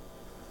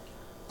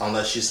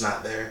 Unless she's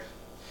not there.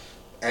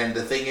 And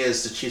the thing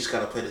is, the Chiefs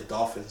gotta play the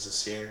Dolphins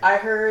this year. I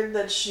heard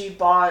that she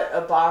bought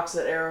a box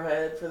at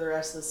Arrowhead for the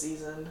rest of the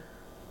season.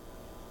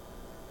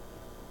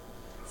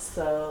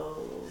 So,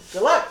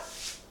 good luck!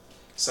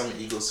 Some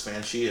Eagles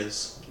fan she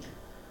is.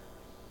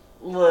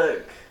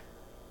 Look.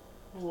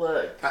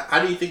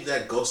 How do you think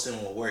that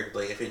ghosting will work?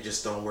 Like, if it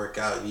just don't work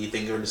out, do you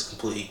think they'll just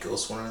completely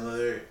ghost one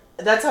another?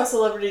 That's how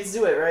celebrities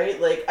do it, right?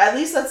 Like, at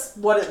least that's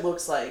what it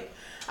looks like.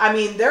 I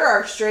mean, there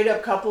are straight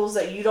up couples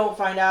that you don't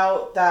find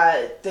out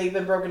that they've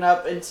been broken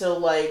up until,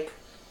 like,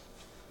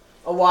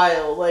 a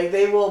while. Like,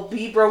 they will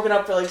be broken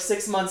up for, like,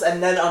 6 months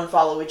and then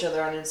unfollow each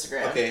other on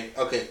Instagram.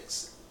 Okay.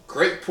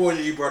 Great point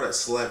that you brought up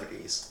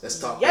celebrities. Let's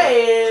talk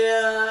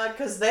Yeah,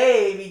 because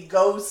they be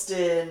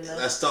ghosting.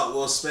 Let's talk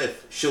Will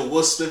Smith. Should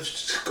Will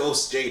Smith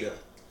ghost Jada?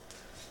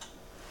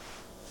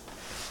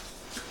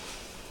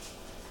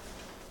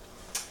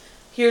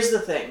 Here's the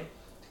thing.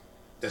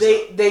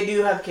 They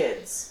do have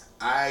kids.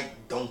 I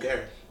don't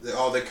care.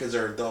 All their kids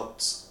are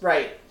adults.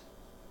 Right.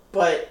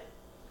 But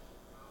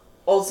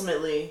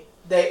ultimately,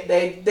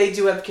 they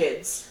do have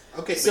kids.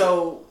 Okay,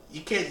 so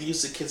you can't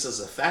use the kids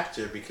as a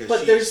factor because.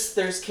 But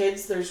there's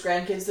kids, there's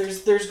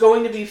grandkids, there's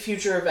going to be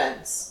future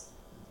events.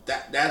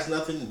 That has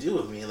nothing to do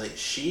with me. Like,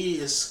 she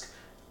is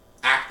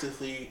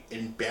actively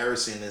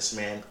embarrassing this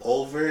man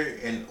over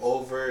and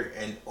over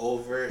and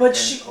over. But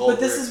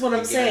this is what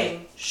I'm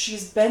saying.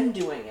 She's been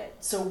doing it.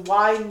 So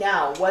why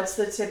now? What's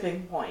the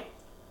tipping point?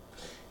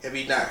 Have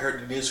you not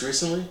heard the news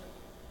recently?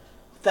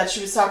 That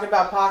she was talking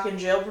about Pac in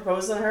jail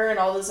proposing to her and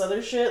all this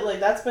other shit? Like,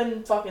 that's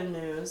been fucking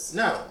news.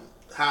 No.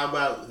 How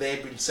about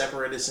they've been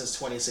separated since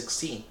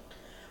 2016?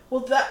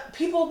 Well,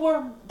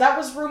 that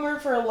was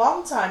rumored for a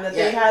long time that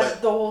they Yeah,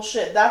 had the whole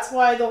shit. That's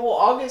why the whole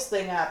August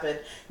thing happened.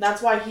 And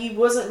that's why he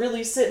wasn't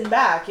really sitting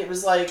back. It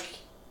was like,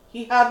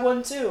 he had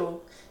one too.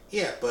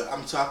 Yeah, but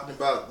I'm talking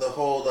about the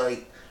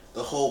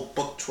whole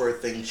book tour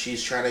thing.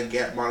 She's trying to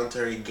get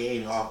monetary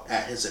gain off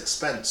at his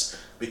expense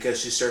because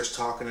she starts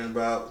talking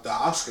about the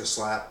Oscar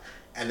slap,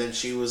 and then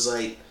she was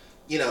like,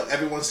 you know,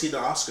 everyone's seen the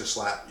Oscar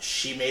slap.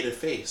 She made a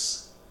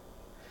face,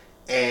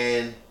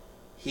 and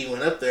he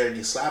went up there and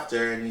he slapped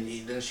her,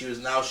 and then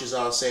she's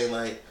all saying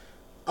like,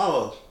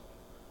 oh,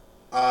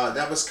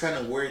 that was kind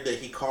of weird that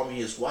he called me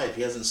his wife.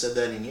 He hasn't said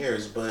that in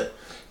years, but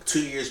 2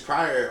 years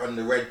prior on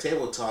the Red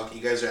Table Talk,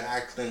 you guys are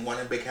acting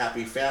one big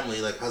happy family,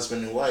 like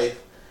husband and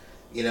wife.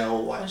 You know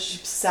what? When she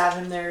sat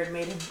him there and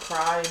made him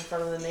cry in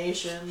front of the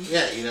nation.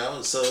 Yeah, you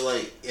know. So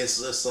like,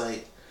 it's just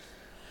like.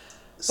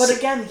 But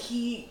again,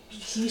 he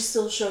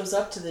still shows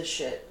up to this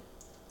shit.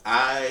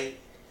 I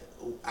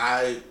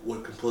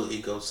would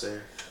completely ghost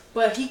there.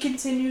 But he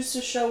continues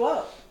to show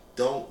up.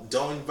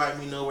 Don't invite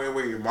me nowhere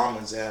where your mom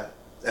was at.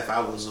 If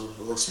I was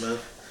Will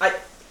Smith.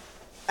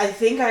 I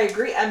think I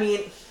agree. I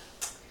mean,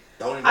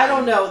 I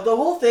don't know. The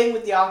whole thing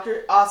with the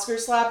Oscar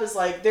slap is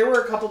like, there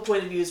were a couple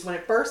point of views. When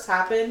it first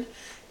happened,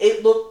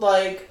 it looked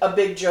like a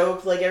big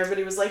joke. Like,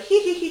 everybody was like,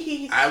 hee hee hee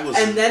hee.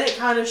 And then it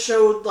kind of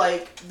showed,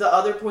 like, the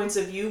other points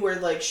of view where,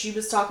 like, she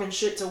was talking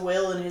shit to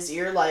Will in his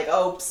ear, like,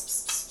 oh, pss,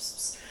 pss,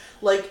 pss, pss.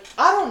 Like,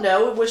 I don't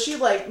know. Was she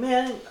like,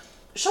 man,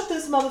 shut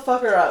this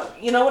motherfucker up?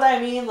 You know what I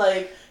mean?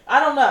 Like, I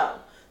don't know.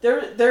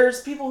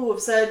 There's people who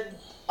have said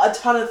a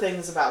ton of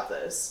things about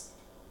this.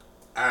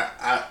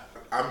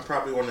 I'm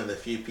probably one of the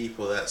few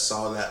people that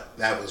saw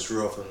that was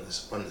real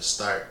from the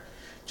start,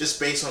 just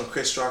based on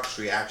Chris Rock's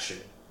reaction.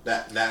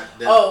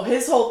 Oh,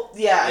 his whole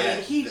I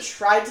mean, he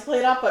tried to play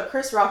it up, but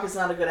Chris Rock is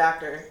not a good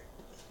actor.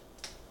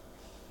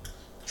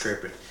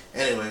 Tripping.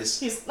 Anyways,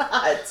 he's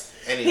not.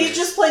 He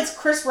just plays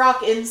Chris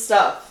Rock in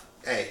stuff.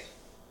 Hey,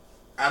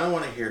 I don't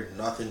want to hear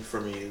nothing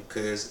from you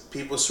because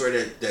people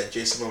swear that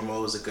Jason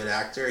Momoa is a good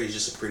actor. He's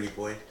just a pretty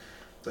boy.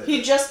 But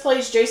he just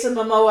plays Jason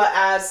Momoa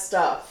as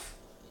stuff.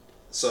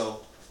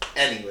 So,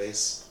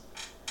 anyways.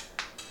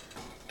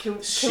 Can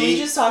we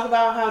just talk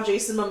about how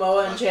Jason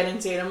Momoa and Channing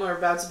Tatum are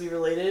about to be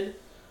related?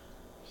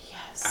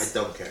 Yes. I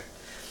don't care.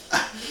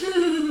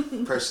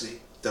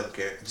 Personally, don't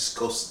care. Just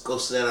go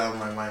sit that out of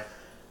my mind.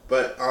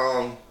 But,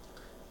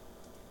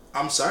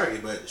 I'm sorry,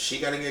 but she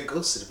gotta get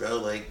ghosted, bro.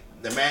 Like,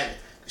 the man...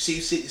 Do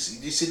you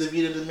see the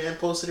video the man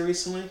posted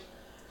recently?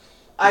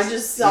 I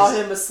just saw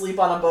him asleep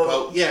on a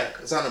boat. Yeah,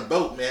 it's on a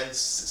boat, man. It's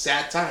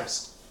sad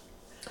times.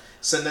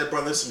 Send that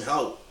brother some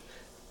help.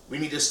 We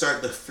need to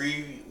start the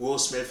Free Will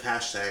Smith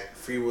hashtag.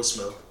 Free Will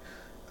Smith.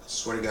 I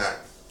swear to God.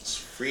 It's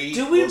free.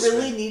 Do we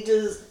really need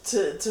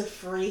to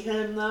free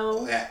him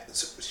though? Yeah,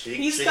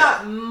 he's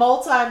got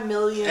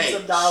multi-millions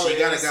of dollars. She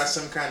got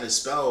some kind of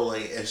spell,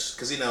 like,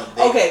 because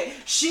okay,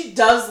 she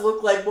does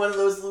look like one of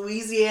those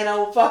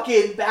Louisiana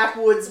fucking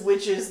backwoods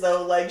witches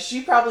though. Like,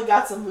 she probably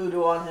got some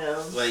voodoo on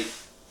him. Like,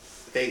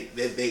 they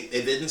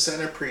didn't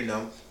sign a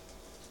prenup.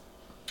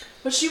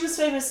 But she was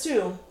famous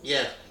too.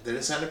 Yeah, they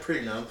didn't sign a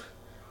prenup,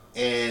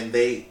 and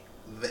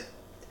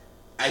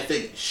I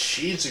think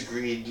she's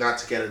agreed not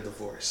to get a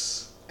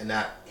divorce, and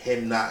not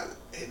him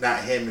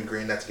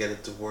agreeing not to get a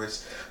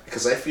divorce,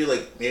 because I feel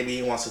like maybe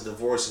he wants a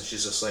divorce, and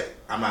she's just like,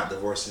 I'm not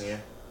divorcing you.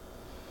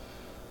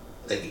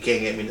 Like, you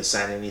can't get me to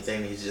sign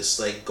anything. He's just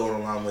like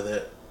going along with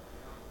it.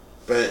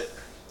 But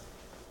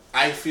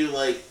I feel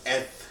like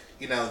if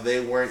they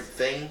weren't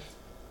thing,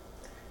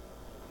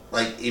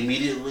 like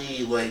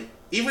immediately, like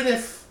even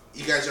if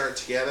you guys aren't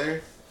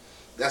together,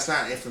 that's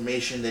not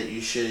information that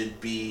you should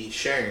be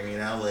sharing.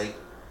 Like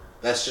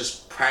that's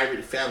just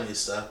private family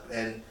stuff,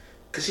 and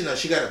because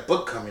she got a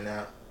book coming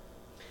out.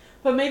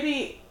 But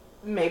maybe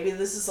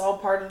this is all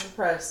part of the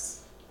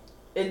press.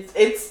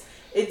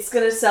 It's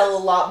gonna sell a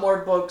lot more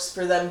books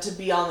for them to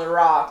be on the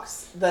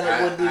rocks than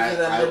it would be for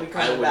them to be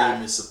coming back. I would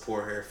even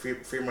support her.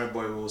 Free my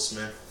boy Will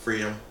Smith. Free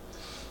him.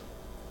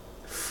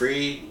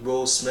 Free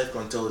Will Smith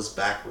until it's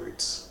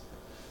backwards.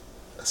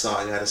 That's all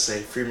I gotta say.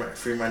 Free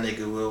my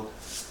nigga Will.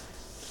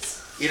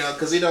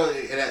 Because in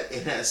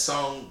that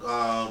song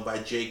by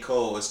J.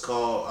 Cole, it's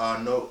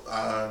called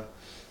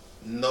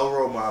No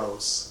Role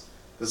Models.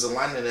 There's a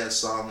line in that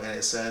song, and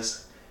it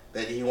says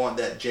that he want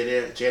that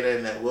Jada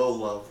and that Will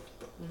love.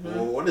 Mm-hmm.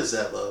 Well, what is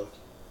that love?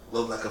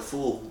 Love like a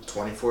fool,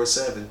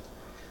 24/7.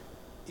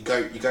 You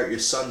got your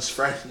son's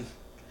friend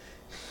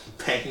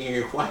banging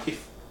your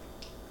wife.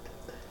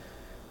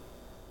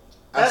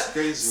 That's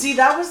crazy. See,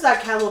 that was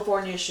that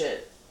California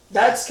shit.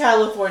 That's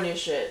California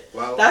shit.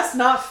 Well, that's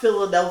not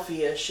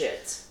Philadelphia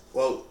shit.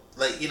 Well,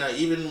 like,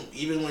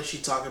 even when she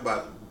talk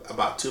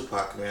about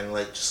Tupac, man,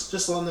 like just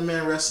let the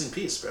man rest in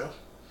peace, bro.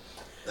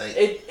 Like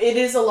it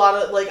is a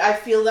lot of, like, I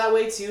feel that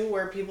way too,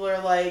 where people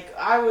are like,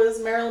 I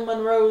was Marilyn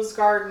Monroe's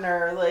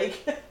gardener. Like,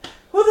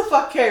 who the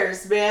fuck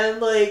cares,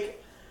 man?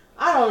 Like,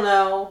 I don't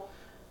know.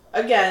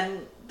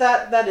 Again,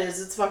 that is,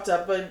 it's fucked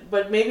up,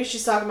 but maybe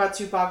she's talking about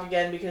Tupac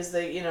again because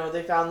they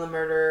found the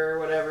murder or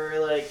whatever,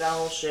 like that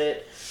whole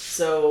shit.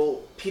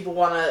 So people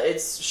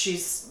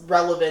she's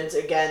relevant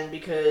again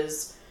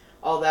because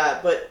all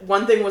that. But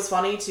one thing was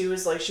funny too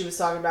is like she was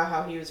talking about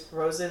how he was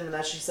proposing and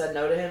that she said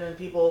no to him, and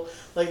people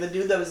like the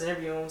dude that was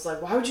interviewing was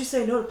like, why would you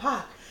say no to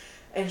Pac?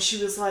 And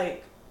she was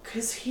like,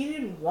 because he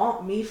didn't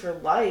want me for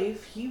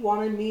life, he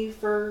wanted me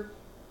for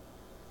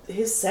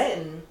his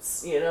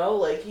sentence,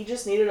 like he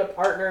just needed a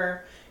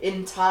partner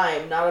in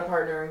time, not a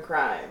partner in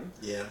crime.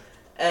 Yeah.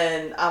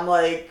 And I'm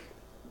like,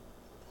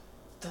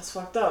 that's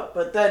fucked up.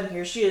 But then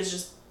here she is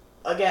just,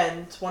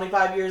 again,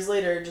 25 years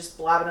later, just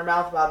blabbing her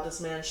mouth about this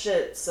man's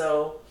shit.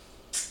 So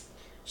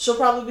she'll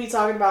probably be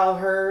talking about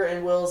her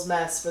and Will's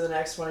mess for the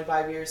next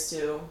 25 years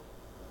too.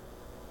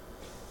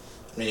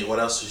 I mean, what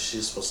else is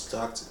she supposed to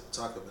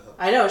talk about?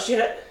 I know.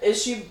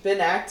 Is she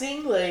been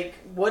acting? Like,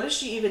 what is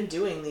she even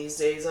doing these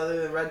days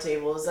other than Red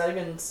Table? Is that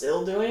even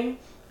still doing?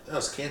 That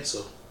was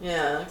canceled.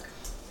 Yeah.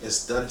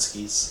 It's done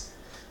skis.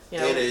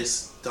 Yeah. It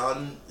is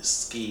done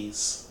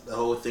skis. The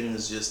whole thing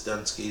is just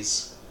done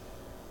skis.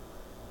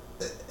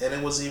 And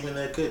it wasn't even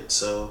that good,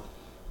 so...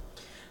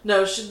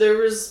 No, there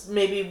was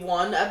maybe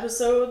one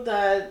episode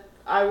that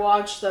I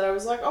watched that I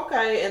was like,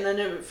 okay, and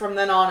then from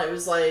then on it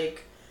was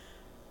like,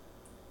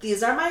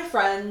 these are my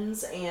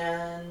friends,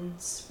 and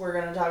we're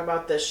gonna talk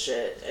about this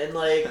shit. And,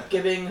 like,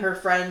 giving her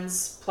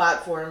friends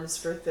platforms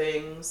for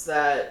things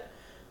that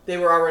they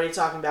were already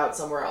talking about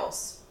somewhere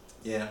else.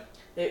 Yeah.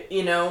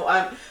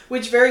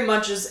 Which very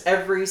much is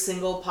every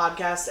single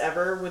podcast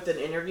ever with an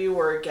interview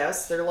or a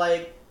guest. They're,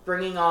 like,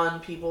 bringing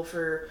on people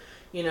for,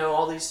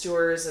 all these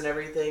tours and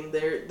everything.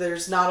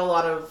 There's not a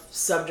lot of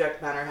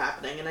subject matter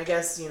happening. And I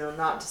guess,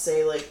 not to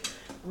say, like,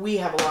 we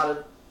have a lot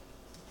of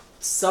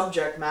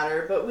subject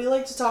matter, but we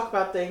like to talk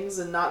about things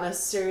and not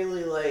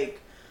necessarily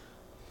like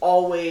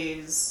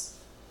always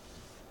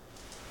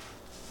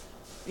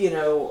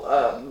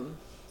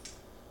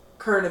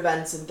current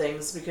events and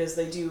things, because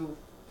they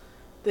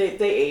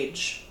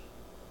age.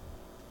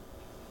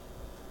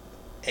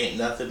 Ain't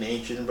nothing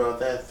ancient about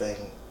that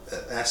thing.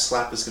 That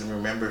slap is gonna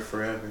remember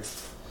forever.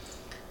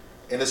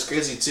 And it's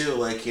crazy too,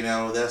 like,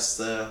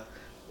 that's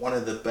one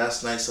of the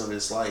best nights of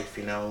his life,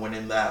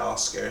 winning that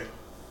Oscar.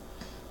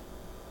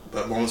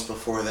 But moments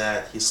before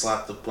that, he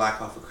slapped the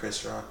black off of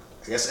Chris Rock.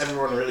 I guess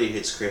everyone really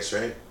hates Chris,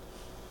 right?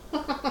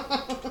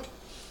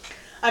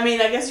 I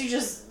mean, I guess you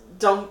just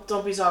don't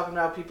be talking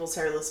about people's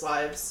hairless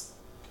wives.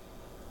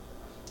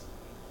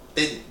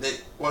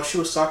 Well, she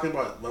was talking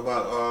about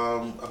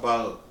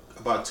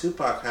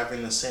Tupac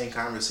having the same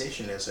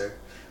conversation as her.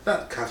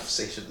 Not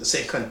conversation, the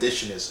same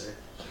condition as her.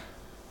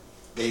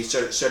 They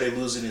started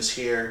losing his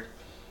hair,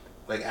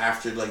 like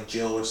after like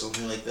jail or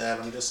something like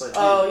that. I'm just like,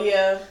 oh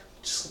yeah.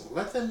 Just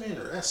let that man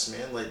rest,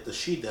 man. Like the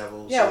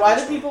she-devils. Yeah, why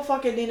do people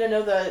fucking need to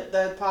know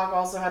that Pac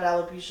also had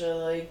alopecia?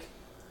 Like,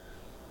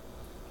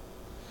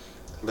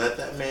 let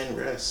that man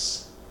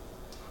rest.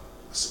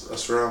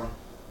 What's wrong?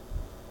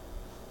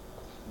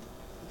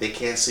 They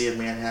can't see a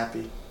man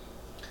happy.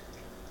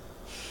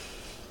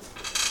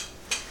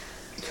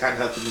 You got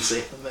nothing to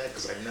say on that,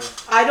 because I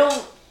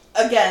know.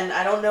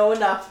 I don't know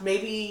enough.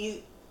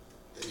 Maybe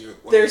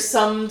there's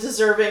some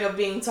deserving of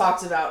being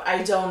talked about.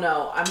 I don't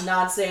know. I'm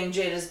not saying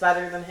Jade is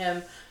better than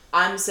him.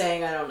 I'm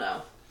saying I don't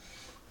know.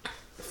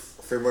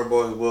 For my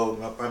boy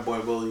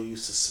Will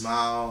used to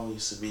smile,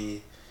 used to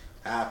be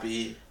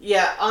happy.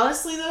 Yeah,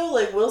 honestly though,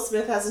 like Will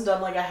Smith hasn't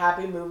done like a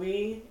happy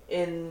movie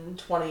in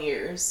 20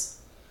 years.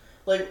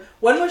 Like,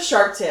 when was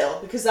Shark Tale?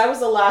 Because that was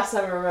the last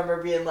time I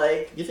remember being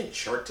like... You think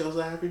Shark Tale's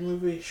a happy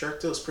movie?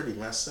 Shark Tale's pretty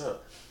messed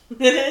up.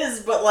 It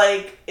is, but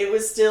like, it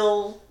was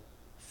still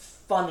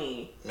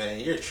funny. Man,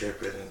 you're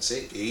tripping.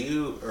 See,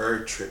 you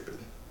are tripping.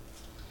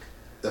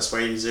 That's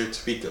why you deserve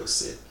to be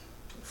ghosted.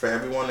 For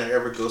everyone that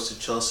ever ghosted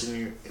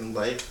Chelsea in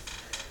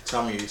life,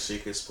 tell me your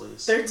secrets,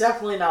 please. They're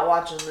definitely not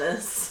watching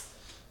this.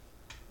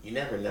 You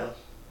never know.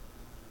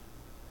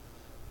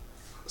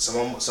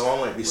 Someone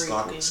might be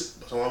stalking.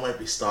 Someone might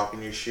be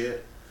stalking your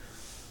shit.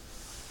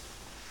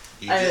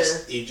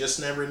 You just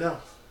never know.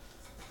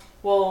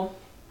 Well,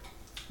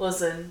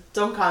 listen,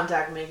 don't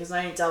contact me because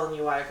I ain't telling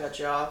you why I cut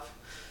you off.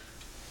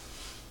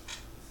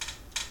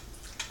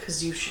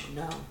 Because you should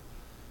know.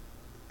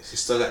 She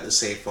still got the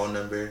same phone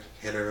number.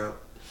 Hit her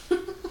up.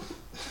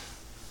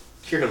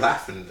 You're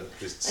laughing though.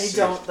 I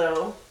don't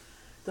though.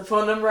 The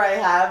phone number I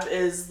have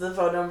is the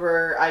phone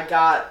number I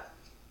got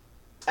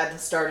at the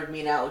start of me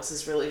and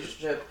Alex's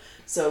relationship.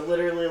 So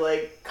literally,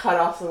 like, cut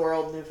off the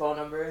world, new phone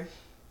number.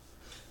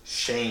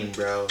 Shame,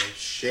 bro.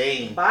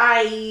 Shame.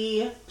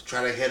 Bye.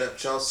 Try to hit up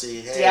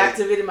Chelsea. Hey.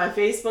 Deactivated my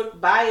Facebook.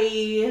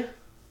 Bye.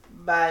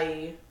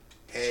 Bye.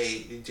 Hey,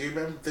 do you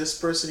remember this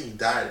person? He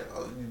died.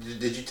 Oh,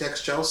 did you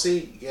text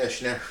Chelsea? Yeah,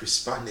 she never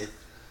responded.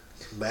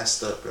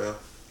 Messed up, bro.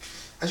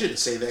 I shouldn't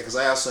say that because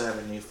I also have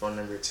a new phone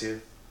number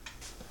too.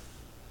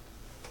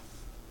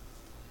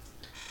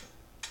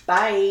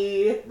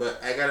 Bye.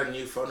 But I got a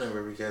new phone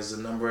number because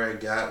the number I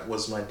got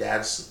was my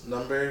dad's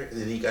number,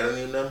 and then he got a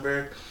new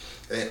number,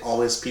 and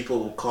always people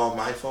will call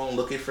my phone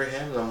looking for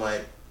him, and I'm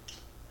like,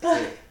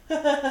 hey,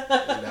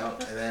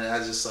 and then I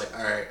was just like,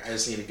 all right, I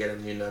just need to get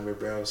a new number,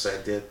 bro. So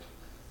I did.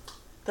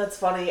 That's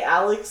funny.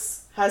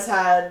 Alex has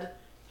had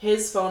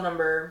his phone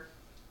number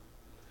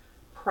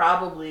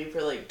probably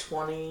for like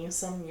 20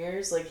 some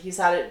years. Like he's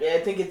had it,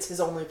 I think it's his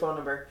only phone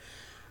number.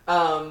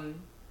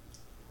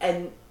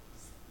 And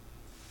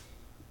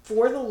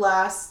for the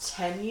last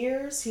 10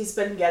 years, he's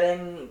been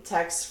getting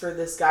texts for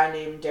this guy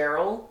named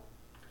Daryl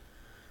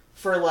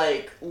for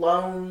like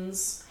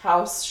loans,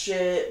 house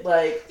shit,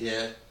 like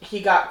he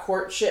got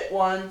court shit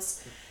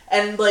once.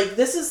 And like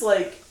this is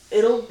like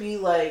it'll be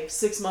like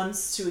 6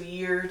 months to a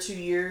year, 2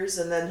 years,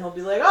 and then he'll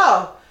be like,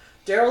 "Oh,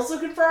 Daryl's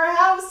looking for a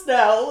house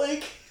now."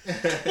 Like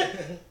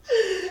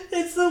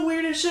it's the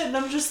weirdest shit, and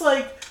I'm just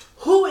like,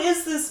 who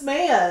is this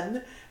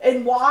man?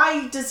 And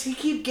why does he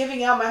keep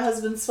giving out my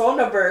husband's phone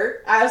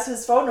number as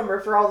his phone number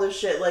for all this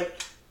shit? Like,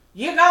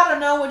 you gotta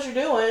know what you're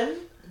doing.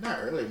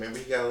 Not really. Maybe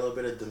he got a little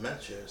bit of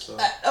dementia, so...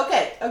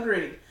 Okay,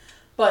 agreed.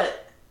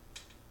 But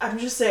I'm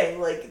just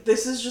saying, like,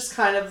 this is just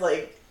kind of,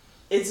 like,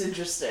 it's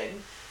interesting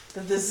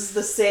that this is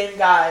the same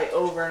guy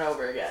over and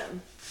over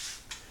again.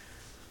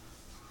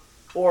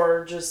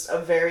 Or just a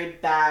very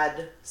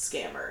bad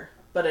scammer.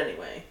 But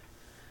anyway,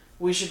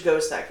 we should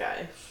ghost that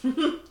guy.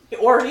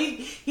 Or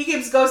he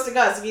keeps ghosting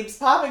us. He keeps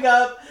popping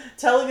up,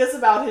 telling us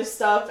about his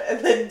stuff,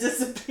 and then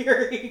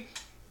disappearing.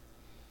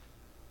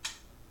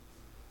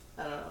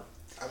 I don't know.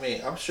 I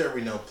mean, I'm sure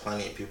we know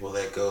plenty of people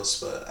that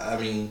ghost, but I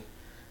mean,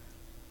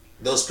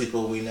 those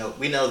people we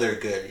know they're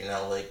good, you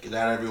know, like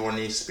not everyone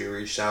needs to be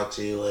reached out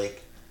to,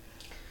 like,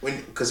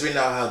 because we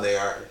know how they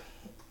are.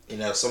 You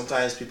know,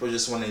 sometimes people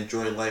just want to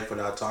enjoy life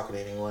without talking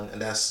to anyone,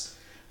 and that's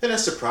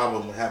the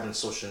problem with having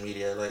social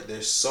media. Like,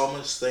 there's so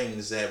much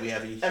things that we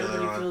have each other on.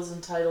 Everybody feels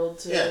entitled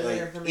to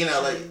their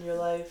information in your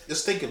life.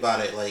 Just think about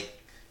it. Like,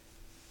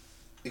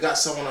 you got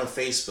someone on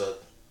Facebook.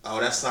 Oh,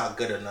 that's not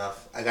good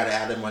enough. I gotta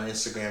add them on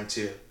Instagram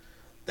too.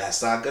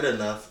 That's not good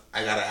enough.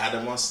 I gotta add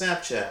them on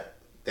Snapchat.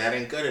 That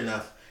ain't good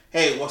enough.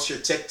 Hey, what's your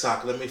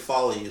TikTok? Let me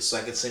follow you so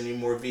I can send you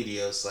more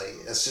videos. Like,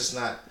 it's just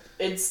not...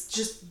 It's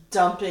just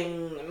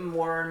dumping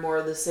more and more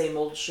of the same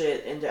old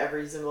shit into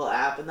every single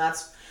app, and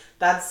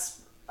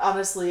that's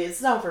honestly,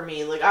 it's not for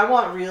me. Like, I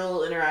want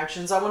real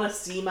interactions. I want to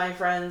see my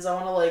friends. I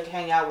want to, like,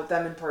 hang out with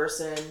them in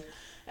person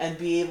and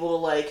be able to,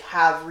 like,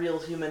 have real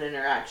human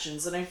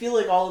interactions. And I feel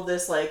like all of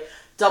this, like,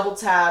 double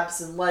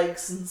taps and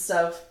likes and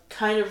stuff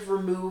kind of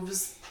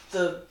removes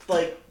the,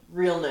 like,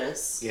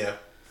 realness. Yeah.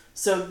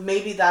 So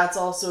maybe that's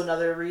also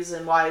another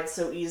reason why it's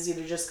so easy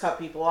to just cut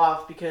people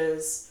off,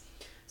 because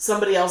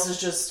somebody else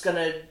is just going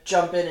to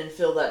jump in and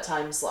fill that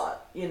time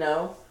slot, you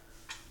know?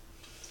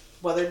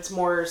 Whether it's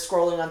more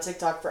scrolling on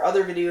TikTok for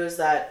other videos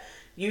that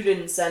you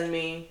didn't send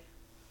me.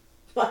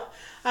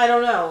 I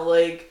don't know.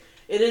 Like,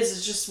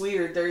 it's just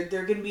weird.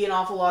 There can be an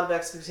awful lot of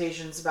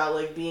expectations about,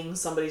 like, being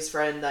somebody's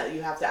friend, that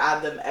you have to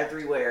add them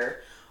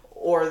everywhere.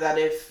 Or that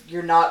if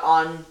you're not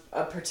on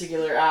a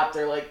particular app,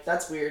 they're like,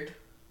 that's weird.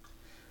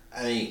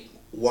 I mean,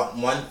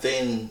 one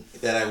thing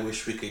that I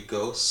wish we could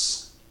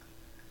ghost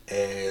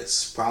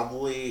is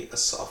probably a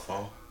cell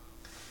phone.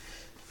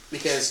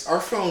 Because our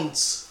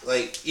phones,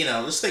 like, you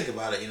know, just think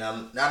about it, you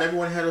know, not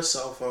everyone had a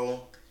cell phone.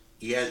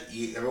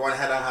 Everyone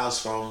had a house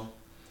phone.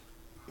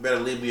 You better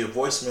leave me a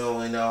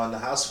voicemail, you know, on the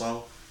house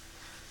phone,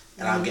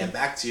 and I'll get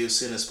back to you as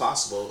soon as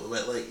possible.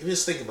 But, like,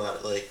 just think about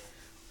it, like,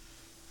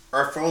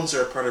 our phones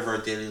are a part of our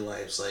daily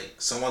lives. Like,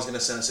 someone's going to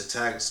send us a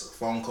text, a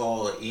phone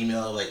call, an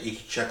email, like, you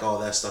can check all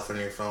that stuff on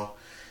your phone.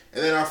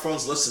 And then our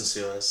phones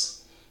listen to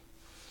us.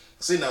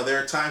 So, you know,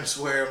 there are times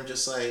where I'm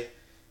just like,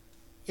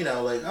 you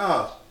know, like,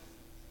 oh,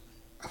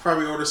 I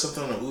probably ordered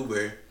something on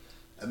Uber.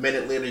 A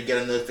minute later, you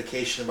get a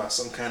notification about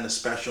some kind of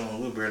special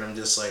on Uber, and I'm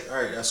just like,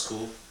 all right, that's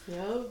cool.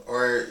 Yeah.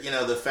 Or, you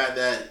know, the fact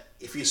that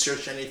if you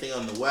search anything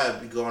on the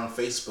web, you go on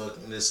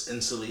Facebook, and it's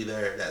instantly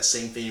there, that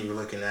same thing you were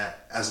looking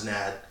at as an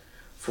ad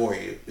for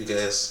you.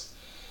 Because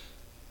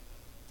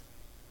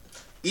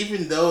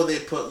even though they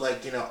put,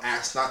 like, you know,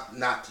 ads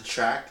not to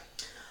track,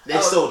 they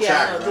still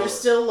track. No, they're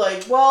still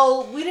like,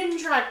 well, we didn't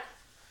track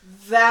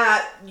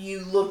that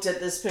you looked at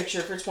this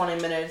picture for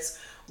 20 minutes.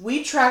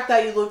 We tracked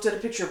that you looked at a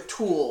picture of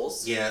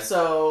tools. Yeah.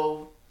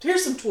 So,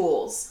 here's some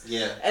tools.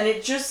 Yeah. And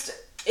it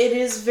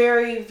is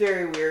very,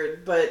 very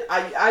weird. But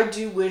I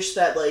do wish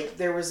that, like,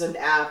 there was an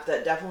app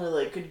that definitely,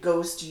 like, could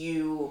ghost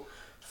you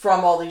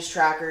from all these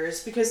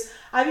trackers. Because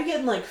I be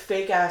getting, like,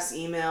 fake-ass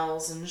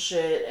emails and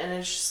shit. And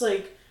it's just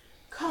like,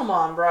 come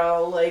on,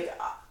 bro. Like,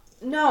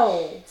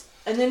 no.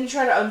 And then you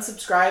try to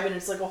unsubscribe and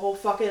it's, like, a whole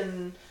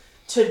fucking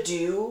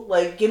to-do.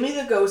 Like, give me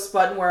the ghost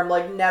button where I'm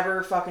like,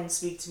 never fucking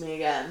speak to me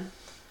again.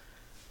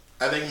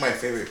 I think my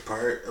favorite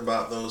part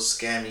about those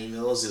scam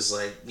emails is,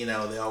 like, you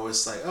know, they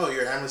always like, oh,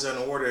 your Amazon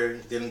order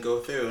didn't go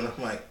through. And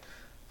I'm like,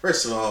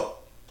 first of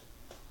all,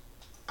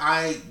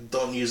 I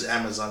don't use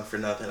Amazon for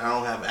nothing. I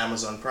don't have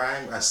Amazon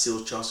Prime. I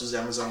steal Chelsea's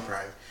Amazon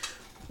Prime.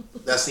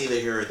 That's neither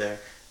here or there.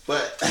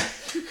 But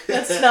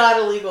that's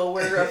not illegal.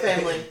 We're a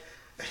family.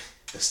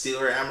 I steal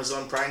her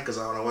Amazon Prime because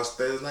I want to watch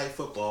Thursday Night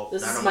Football.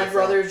 This is my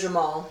brother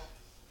Jamal.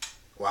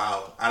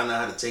 Wow. I don't know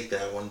how to take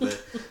that one, but...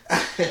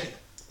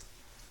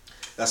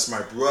 That's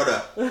my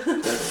brother.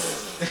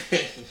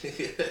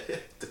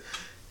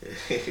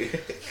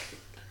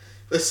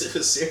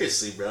 Listen,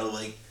 seriously, bro.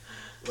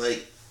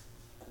 Like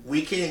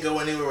we can't go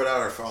anywhere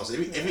without our phones.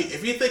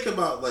 If you think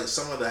about like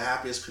some of the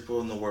happiest people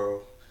in the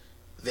world,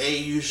 they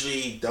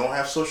usually don't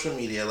have social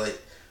media.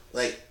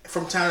 Like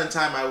from time to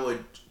time, I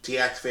would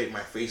deactivate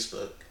my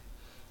Facebook,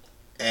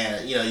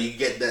 and you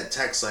get that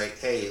text like,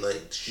 "Hey,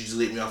 like, did you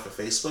delete me off of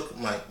Facebook?"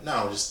 I'm like,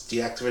 "No, just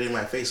deactivating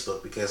my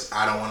Facebook because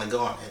I don't want to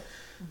go on it."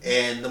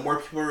 And the more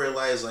people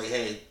realize, like,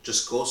 hey,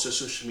 just ghost your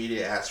social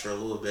media apps for a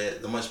little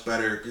bit, the much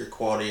better your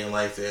quality in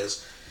life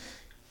is.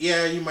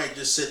 Yeah, you might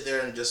just sit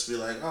there and just be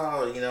like,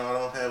 oh, I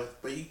don't have...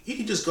 But you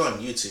can just go on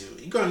YouTube.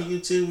 You go on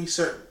YouTube, you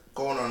start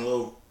going on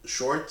little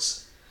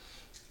shorts.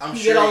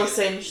 You get all the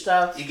same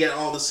stuff. You get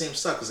all the same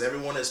stuff because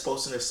everyone is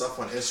posting their stuff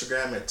on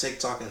Instagram and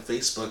TikTok and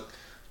Facebook,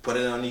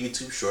 putting it on the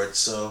YouTube shorts.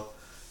 So,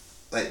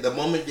 like, the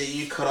moment that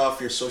you cut off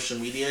your social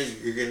media,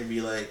 you're going to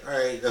be like, all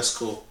right, that's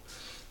cool.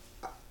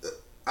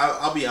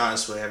 I'll be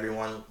honest with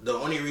everyone. The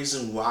only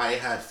reason why I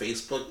have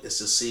Facebook is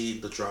to see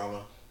the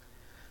drama.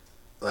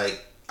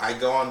 Like, I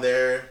go on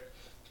there,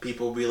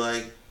 people be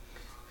like,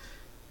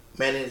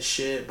 man ain't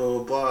shit, blah,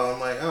 blah, blah. I'm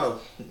like,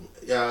 oh,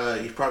 yeah,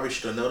 you probably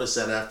should have noticed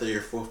that after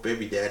your fourth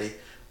baby daddy,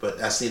 but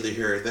that's neither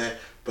here or there.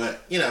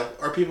 But,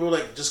 or people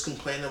like just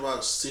complaining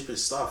about stupid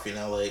stuff,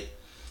 like,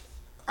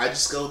 I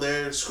just go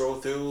there, scroll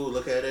through,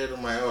 look at it,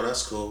 I'm like, oh,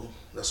 that's cool.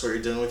 That's what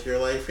you're doing with your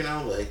life,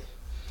 like.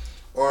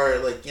 Or,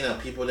 like,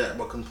 people that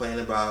will complain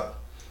about,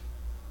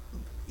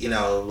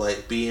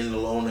 like, being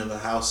alone in the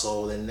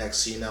household, and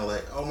next thing you know,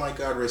 like, oh my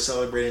God, we're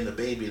celebrating the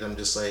baby, and I'm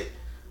just like,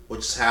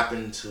 what just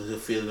happened to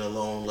feeling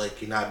alone,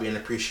 like, you're not being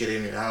appreciated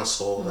in your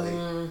household, like,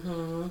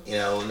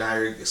 now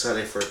you're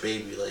excited for a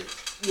baby, like.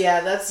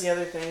 Yeah, that's the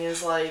other thing,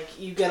 is, like,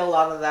 you get a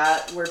lot of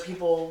that, where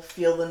people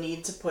feel the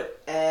need to put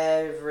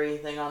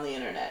everything on the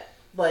internet.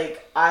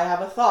 Like, I have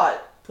a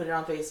thought, put it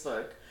on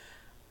Facebook.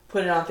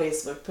 Put it on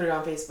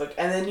Facebook,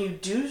 and then you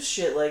do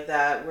shit like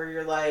that where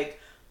you're like,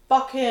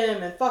 fuck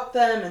him, and fuck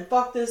them, and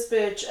fuck this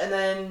bitch, and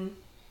then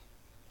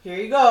here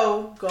you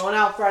go, going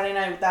out Friday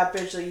night with that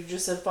bitch that you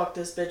just said, fuck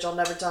this bitch, I'll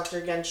never talk to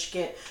her again, she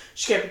can't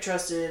be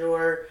trusted,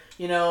 or,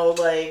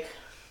 like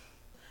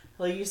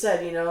you said,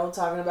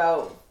 talking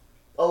about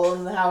alone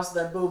in the house,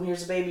 then boom,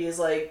 here's a baby, is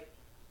like,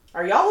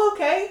 are y'all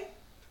okay?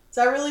 Is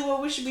that really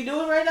what we should be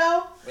doing right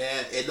now?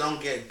 Man, it don't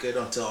get good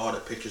until all the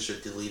pictures are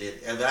deleted.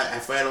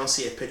 If I don't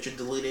see a picture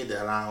deleted,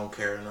 then I don't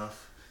care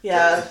enough.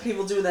 Yeah,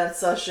 people do that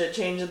such shit,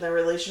 changing their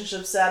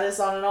relationship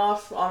status on and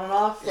off,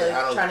 yeah,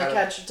 like trying to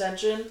catch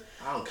attention.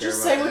 I don't care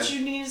Just about say that. what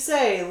you need to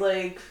say,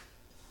 like,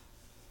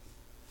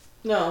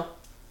 no,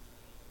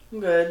 I'm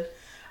good.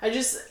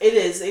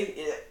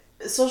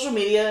 Social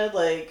media,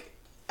 like,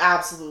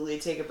 absolutely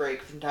take a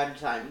break from time to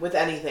time. With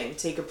anything,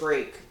 take a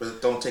break.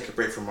 But don't take a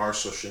break from our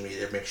social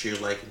media. Make sure you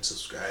like and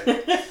subscribe.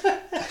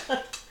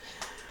 But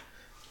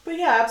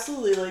yeah,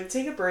 absolutely. Like,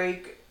 take a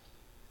break.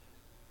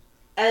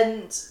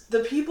 And the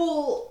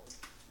people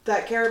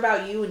that care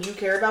about you and you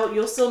care about,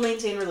 you'll still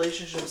maintain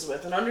relationships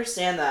with. And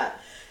understand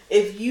that.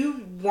 If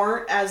you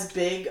weren't as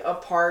big a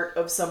part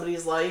of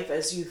somebody's life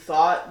as you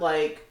thought,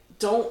 like,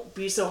 don't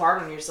be so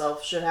hard on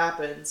yourself. Shit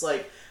happens.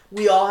 Like,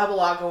 we all have a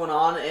lot going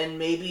on, and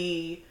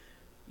maybe...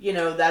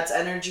 that's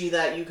energy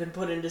that you can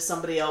put into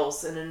somebody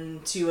else and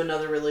into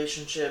another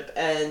relationship.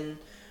 And,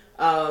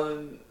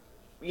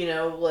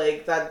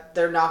 like, that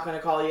they're not going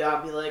to call you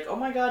out and be like, oh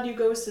my God, you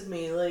ghosted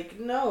me. Like,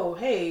 no,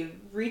 hey,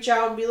 reach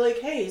out and be like,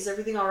 hey, is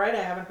everything all right?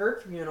 I haven't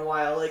heard from you in a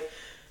while. Like,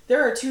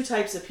 there are two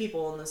types of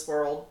people in this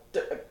world.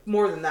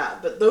 More than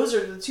that. But those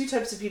are the two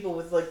types of people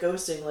with, like,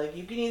 ghosting. Like,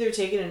 you can either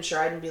take it in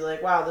stride and be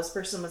like, wow, this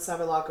person must have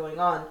a lot going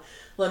on.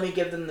 Let me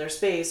give them their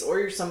space. Or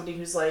you're somebody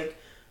who's like,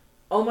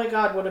 oh my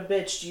God, what a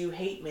bitch, do you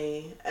hate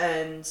me?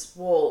 And,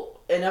 well,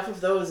 enough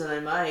of those and I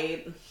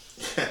might.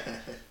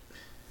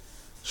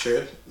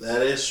 True,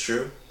 that is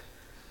true.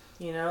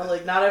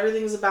 Like, not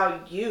everything's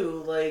about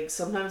you. Like,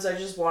 sometimes I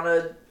just want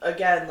to,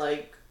 again,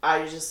 like,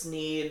 I just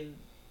need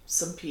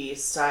some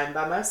peace, time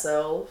by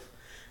myself,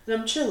 and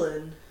I'm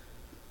chilling.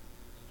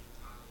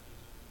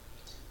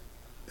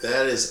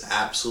 That is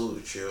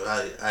absolutely true.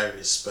 I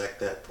respect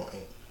that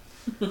point.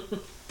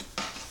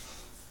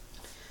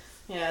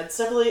 Yeah,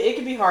 it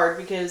can be hard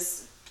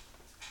because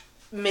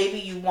maybe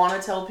you want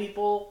to tell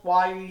people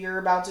why you're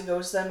about to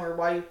ghost them or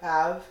why you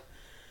have,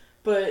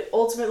 but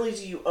ultimately,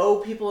 do you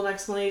owe people an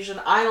explanation?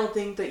 I don't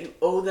think that you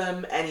owe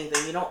them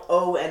anything. You don't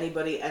owe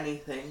anybody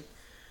anything.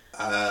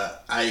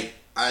 I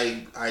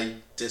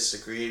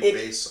disagree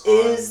based on...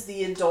 It is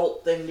the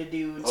adult thing to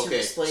do to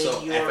explain your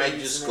reasoning. If I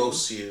just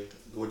ghost you,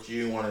 what do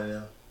you want to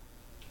know?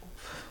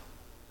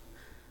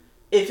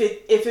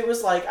 If it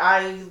was like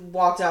I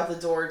walked out the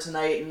door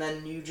tonight and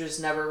then you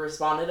just never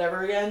responded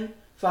ever again,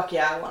 fuck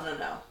yeah, I want to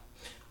know.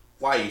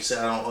 Why? You said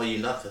I don't owe you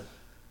nothing.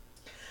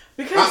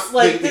 Because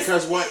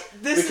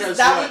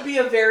that would be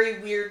a very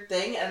weird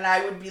thing, and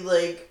I would be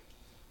like,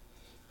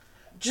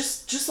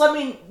 just let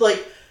me,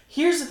 like,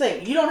 here's the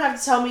thing, you don't have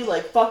to tell me,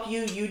 like, fuck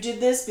you, you did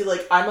this, be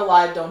like, I'm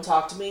alive, don't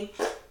talk to me,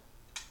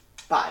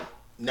 bye.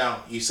 No,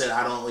 you said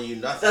I don't owe you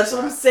nothing. That's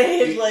what I'm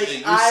saying.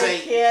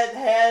 I can't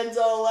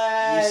handle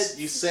that.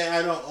 You say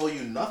I don't owe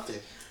you nothing.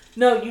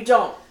 No, you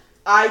don't.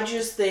 I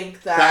just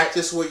think that...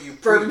 Practice what you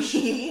preach. For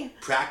me...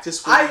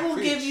 Practice what you preach. I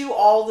will give you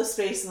all the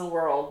space in the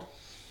world.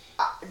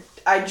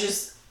 I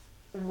just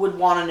would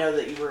want to know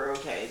that you were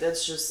okay.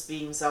 That's just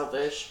being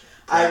selfish.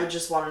 I would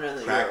just want to know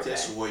that you're okay.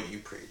 Practice what you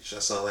preach.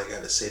 That's all I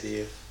got to say to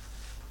you.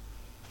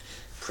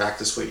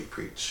 Practice what you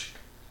preach.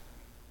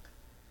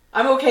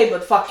 I'm okay,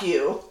 but fuck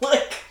you.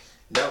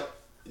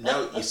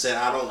 No, you said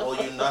I don't owe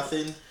you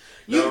nothing.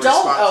 You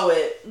don't owe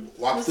it.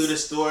 Walk through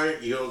this door.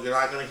 You're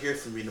not going to hear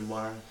from me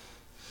tomorrow.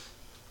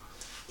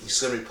 You're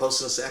just going to be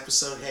posting this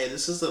episode. Hey,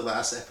 this is the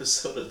last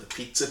episode of the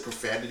Pizza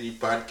Profanity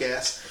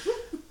Podcast.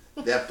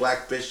 That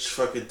black bitch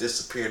fucking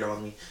disappeared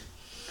on me.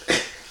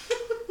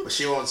 But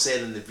she won't say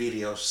it in the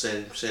video. She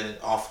said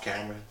it off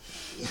camera.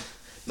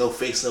 No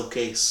face, no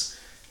case.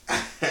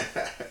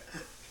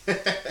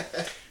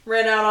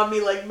 Ran out on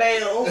me like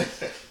bail.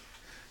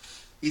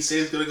 He said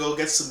he's gonna go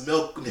get some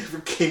milk. Never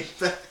came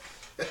back.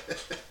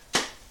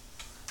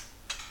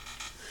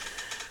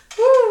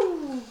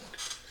 Woo!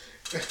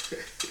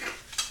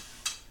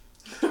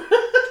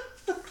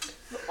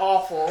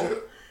 Awful.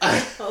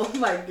 Oh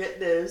my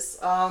goodness.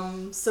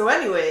 So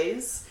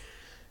anyways,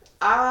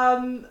 I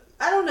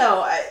don't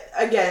know.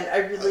 I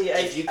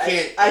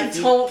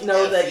don't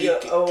know that you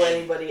owe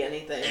anybody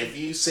anything. If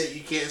you say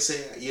you can't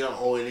say you don't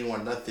owe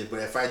anyone nothing, but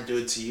if I do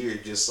it to you, you're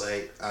just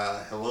like,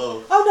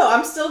 hello. Oh no,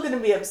 I'm still gonna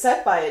be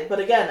upset by it. But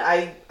again,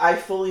 I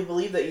fully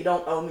believe that you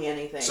don't owe me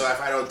anything. So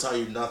if I don't tell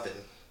you nothing,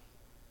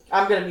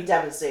 I'm gonna be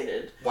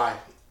devastated. Why?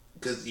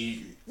 Because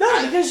you.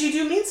 Because you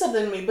do mean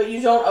something to me, but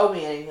you don't owe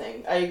me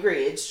anything. I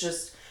agree. It's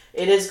just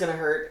it is gonna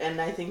hurt,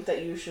 and I think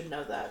that you should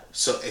know that.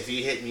 So if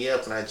you hit me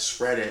up and I just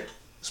read it.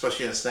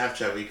 Especially on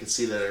Snapchat where you can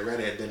see that I read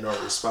it and then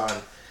don't respond.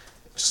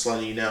 Just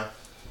letting you know. I'm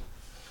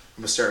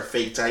going to start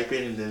fake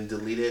typing and then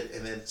delete it.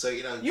 And then, so,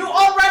 you know. You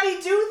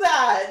already do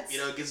that! You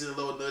know, it gives you a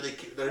little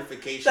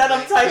notification. That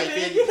I'm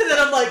typing. And then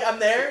I'm like, I'm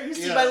there. You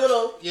see my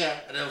little. Yeah.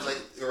 And then I was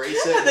like,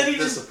 erase it. And then you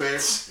disappear.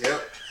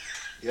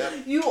 Yep.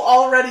 You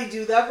already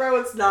do that, bro.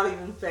 It's not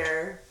even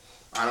fair.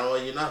 I don't owe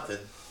you nothing.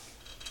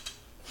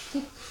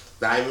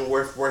 Not even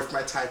worth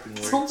my typing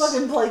words. Don't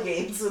fucking play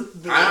games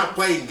with me. I'm not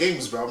playing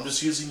games, bro. I'm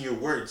just using your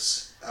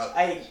words.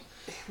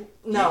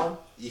 No.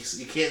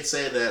 You can't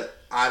say that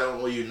I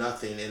don't owe you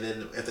nothing, and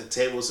then if the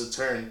tables are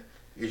turned,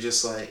 you're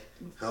just like,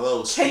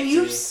 hello. Can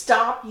you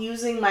stop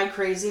using my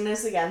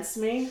craziness against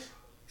me?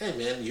 Hey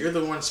man, you're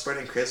the one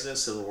spreading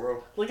craziness to the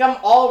world. Like I'm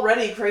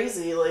already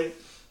crazy. Like.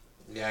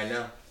 Yeah, I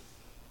know.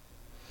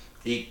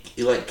 You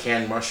like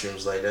canned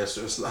mushrooms like this.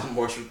 There's not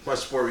much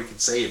more we can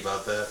say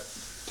about that.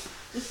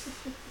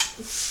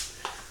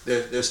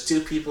 There's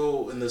two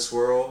people in this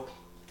world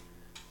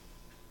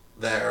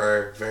that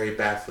are very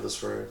bad for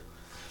this world.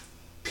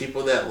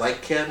 People that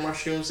like canned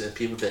mushrooms and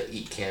people that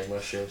eat canned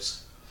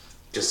mushrooms.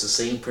 Just the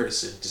same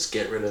person. Just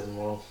get rid of them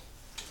all.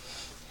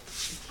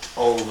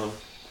 All of them.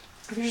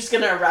 You're just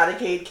gonna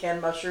eradicate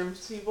canned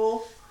mushrooms,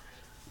 people?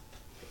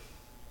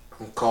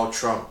 I'm called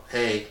Trump.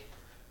 Hey,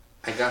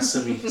 I got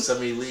some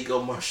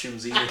illegal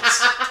mushrooms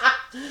eaters.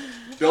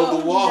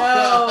 Build the wall.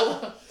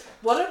 No.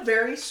 What a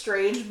very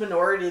strange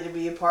minority to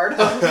be a part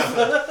of.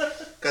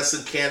 Got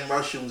some canned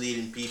mushrooms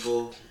eating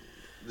people.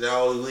 They're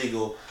all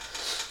illegal.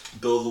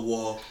 Build the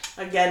wall.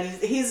 Again,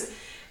 he's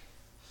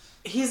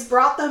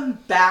brought them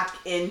back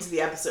into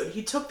the episode.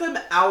 He took them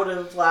out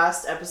of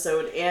last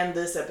episode and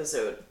this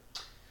episode.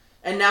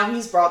 And now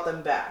he's brought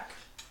them back.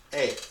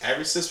 Hey,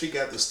 ever since we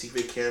got the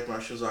stupid canned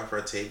mushrooms off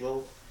our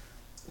table,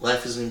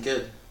 life has been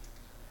good.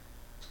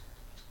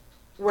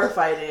 We're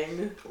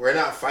fighting. We're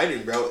not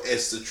fighting, bro.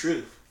 It's the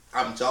truth.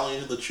 I'm telling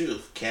you the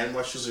truth. Canned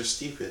mushrooms are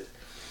stupid.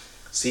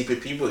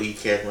 Stupid people eat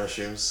canned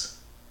mushrooms.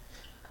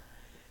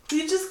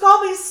 You just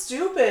called me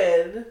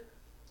stupid.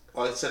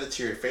 Well, I said it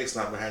to your face,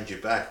 not behind your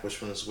back.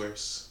 Which one is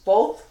worse?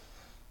 Both?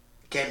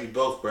 Can't be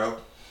both, bro.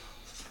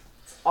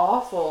 It's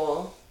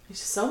awful. You're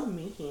so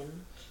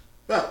mean.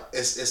 Well,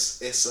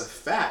 it's a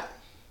fact.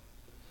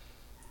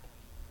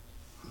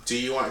 Do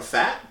you want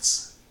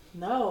facts?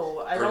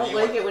 No, I don't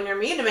like it when you're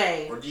mean to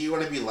me. Or do you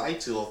want to be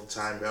lied to all the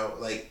time, bro?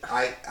 Like,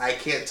 I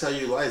can't tell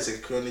you lies.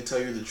 I can only tell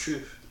you the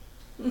truth.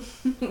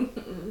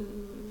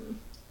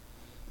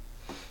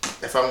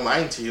 If I'm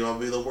lying to you, I'll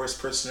be the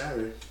worst person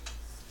ever.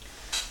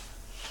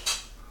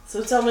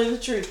 So tell me the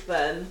truth,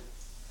 then.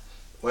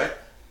 What?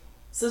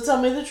 So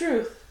tell me the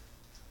truth.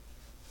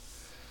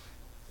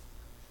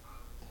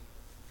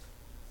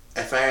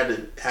 If I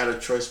had a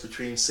choice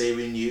between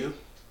saving you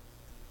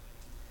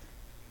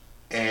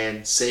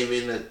and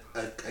saving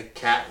a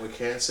cat with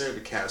cancer, the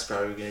cat's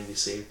probably going to be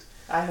saved.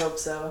 I hope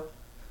so.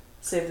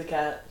 Save the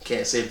cat.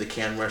 Can't save the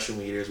canned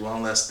mushroom eaters.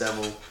 One less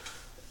devil.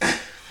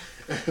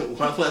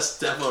 One less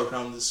devil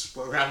around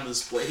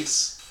this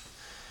place.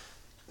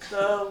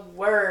 The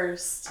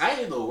worst.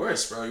 I ain't the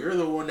worst, bro. You're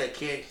the one that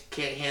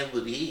can't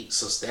handle the heat,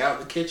 so stay out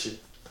in the kitchen.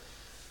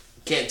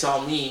 You can't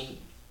tell me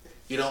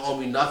you don't owe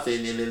me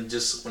nothing, and then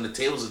just when the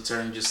tables are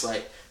turned, just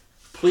like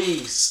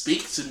please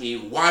speak to me.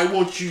 Why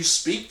won't you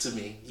speak to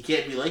me? You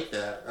can't be like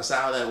that. That's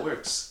not how that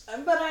works.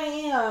 But I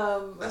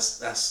am.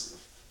 That's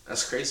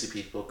crazy,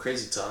 people.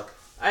 Crazy talk.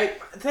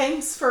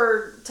 Thanks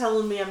for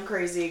telling me I'm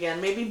crazy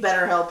again. Maybe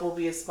BetterHelp will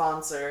be a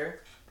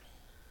sponsor.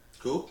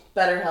 Who?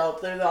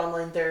 BetterHelp. They're the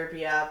online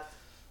therapy app.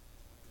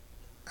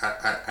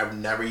 I've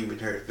never even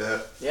heard of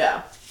that.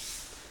 Yeah.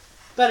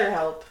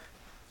 BetterHelp.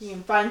 You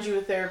can find you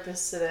a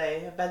therapist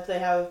today. I bet they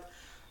have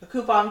a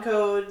coupon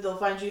code. They'll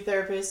find you a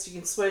therapist. You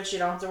can switch. You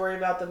don't have to worry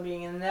about them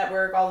being in the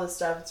network. All this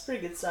stuff. It's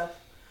pretty good stuff.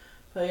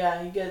 But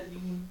yeah, you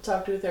can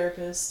talk to a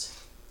therapist.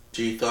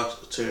 Do you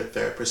talk to a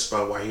therapist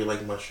about why you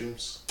like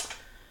mushrooms?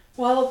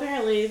 Well,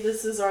 apparently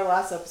this is our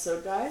last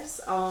episode,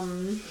 guys.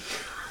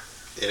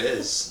 It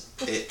is.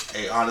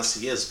 It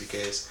honestly is,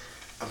 because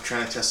I'm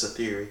trying to test a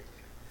theory.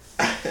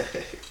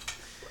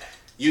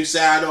 You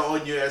said I don't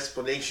own your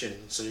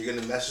explanation, so you're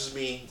gonna message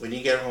me when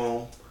you get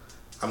home.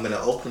 I'm gonna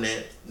open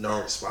it, no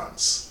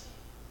response.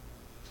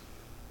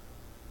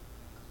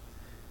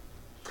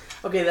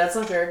 Okay, that's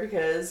not fair,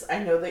 because I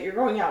know that you're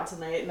going out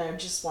tonight, and I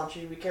just want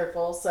you to be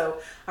careful. So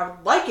I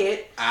would like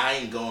it. I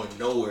ain't going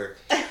nowhere.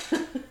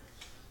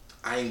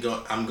 I'm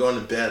going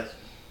to bed.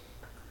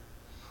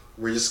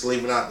 We're just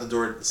leaving out the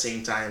door at the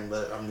same time,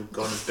 but I'm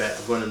going to bed.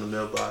 I'm going in the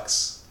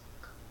mailbox.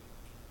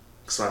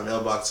 Because my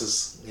mailbox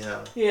is,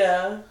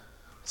 Yeah.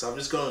 So I'm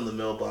just going in the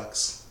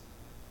mailbox.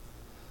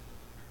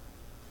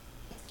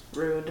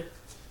 Rude.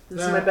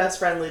 This is my best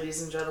friend,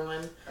 ladies and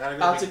gentlemen.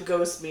 About to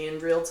ghost me in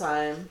real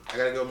time. I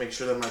gotta go make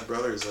sure that my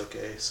brother is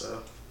okay,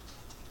 so.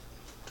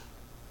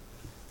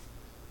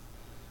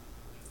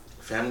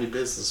 Family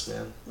business,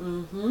 man.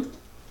 Mm-hmm.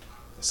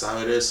 That's how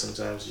it is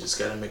sometimes. You just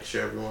gotta make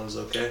sure everyone's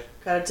okay.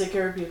 Gotta take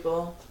care of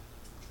people.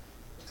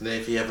 And then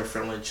if you have a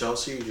friend like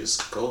Chelsea, you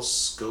just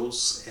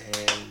ghosts,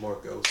 and more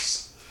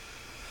ghosts.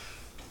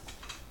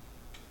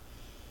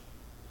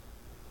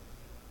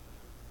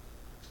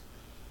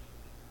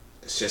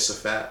 It's just a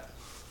fact.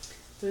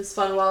 It was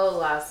fun while it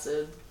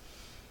lasted.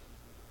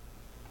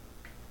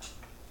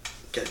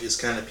 Get these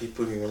kind of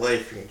people in your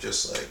life, and you're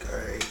just like,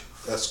 alright,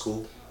 that's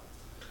cool.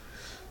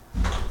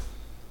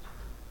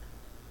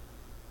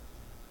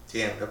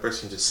 Damn, that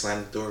person just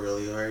slammed the door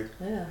really hard.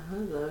 Yeah,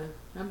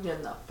 I'm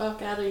getting the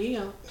fuck out of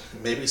here.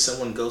 Maybe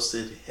someone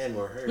ghosted him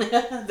or her.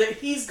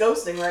 He's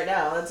ghosting right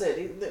now. That's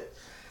it.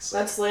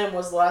 That slam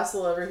was the last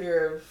we'll ever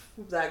hear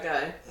of that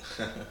guy.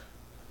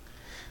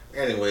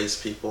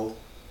 Anyways, people.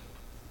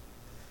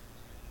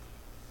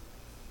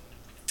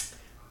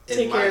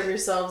 Take care of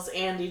yourselves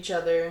and each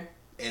other.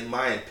 In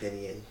my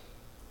opinion,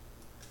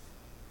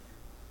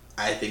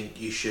 I think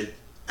you should,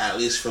 at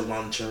least for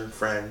long-term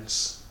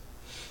friends,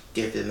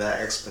 give them that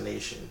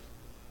explanation.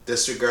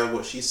 Disregard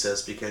what she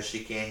says because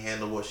she can't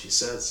handle what she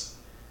says.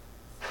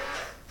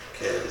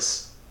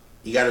 Because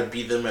you gotta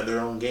beat them at their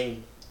own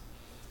game.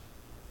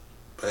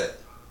 But,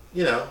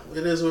 it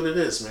is what it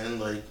is, man.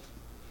 Like,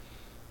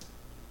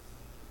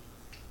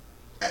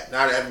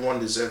 not everyone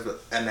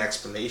deserves an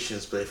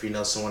explanations, but if you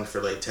know someone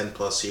for like 10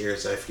 plus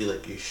years, I feel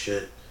like you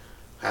should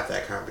have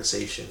that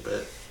conversation.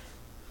 But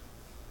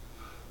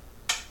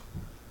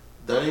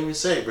don't even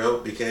say, bro,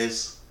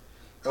 because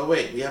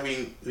we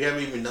haven't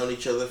even known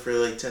each other for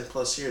like 10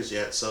 plus years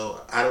yet,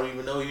 so I don't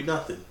even know you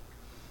nothing.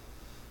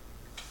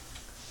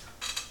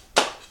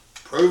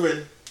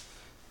 Proven.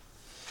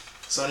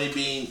 It's only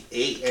been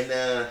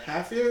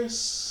 8.5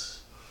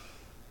 years.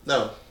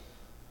 No.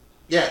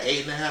 Yeah,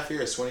 8.5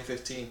 years,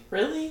 2015.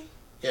 Really?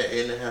 Yeah,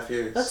 8.5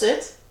 years. That's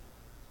it?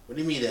 What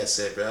do you mean that's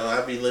it, bro?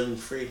 I've been living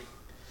free.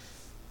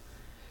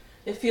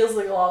 It feels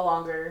like a lot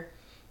longer.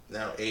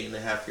 Now,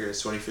 8.5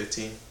 years,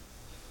 2015.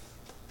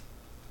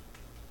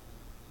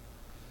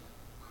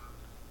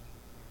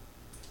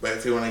 But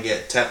if you want to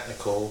get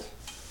technical,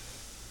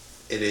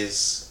 it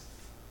is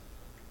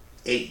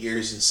 8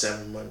 years and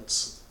 7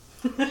 months.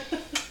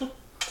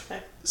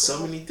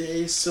 So many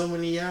days, so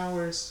many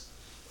hours.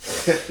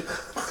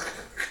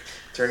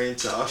 Turning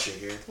into Usher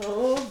here.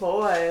 Oh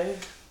boy.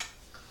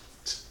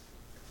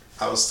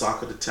 I was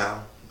talk of the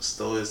town.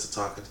 Still is the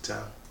talk of the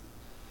town.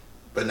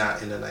 But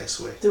not in a nice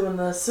way. Doing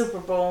the Super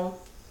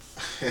Bowl.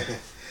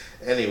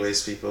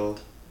 Anyways, people,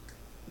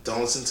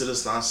 don't listen to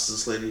this nonsense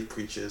this lady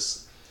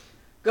preaches.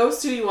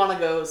 Ghost who you want to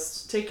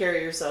ghost. Take care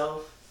of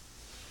yourself.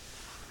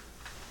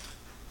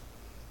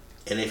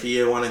 And if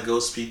you want to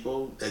ghost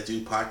people that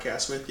do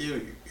podcasts with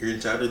you, you're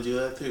entitled to do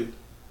that too.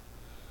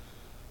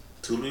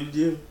 Totally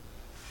do.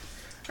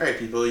 Alright,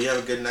 people, you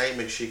have a good night.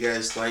 Make sure you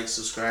guys like,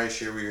 subscribe,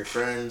 share with your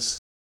friends.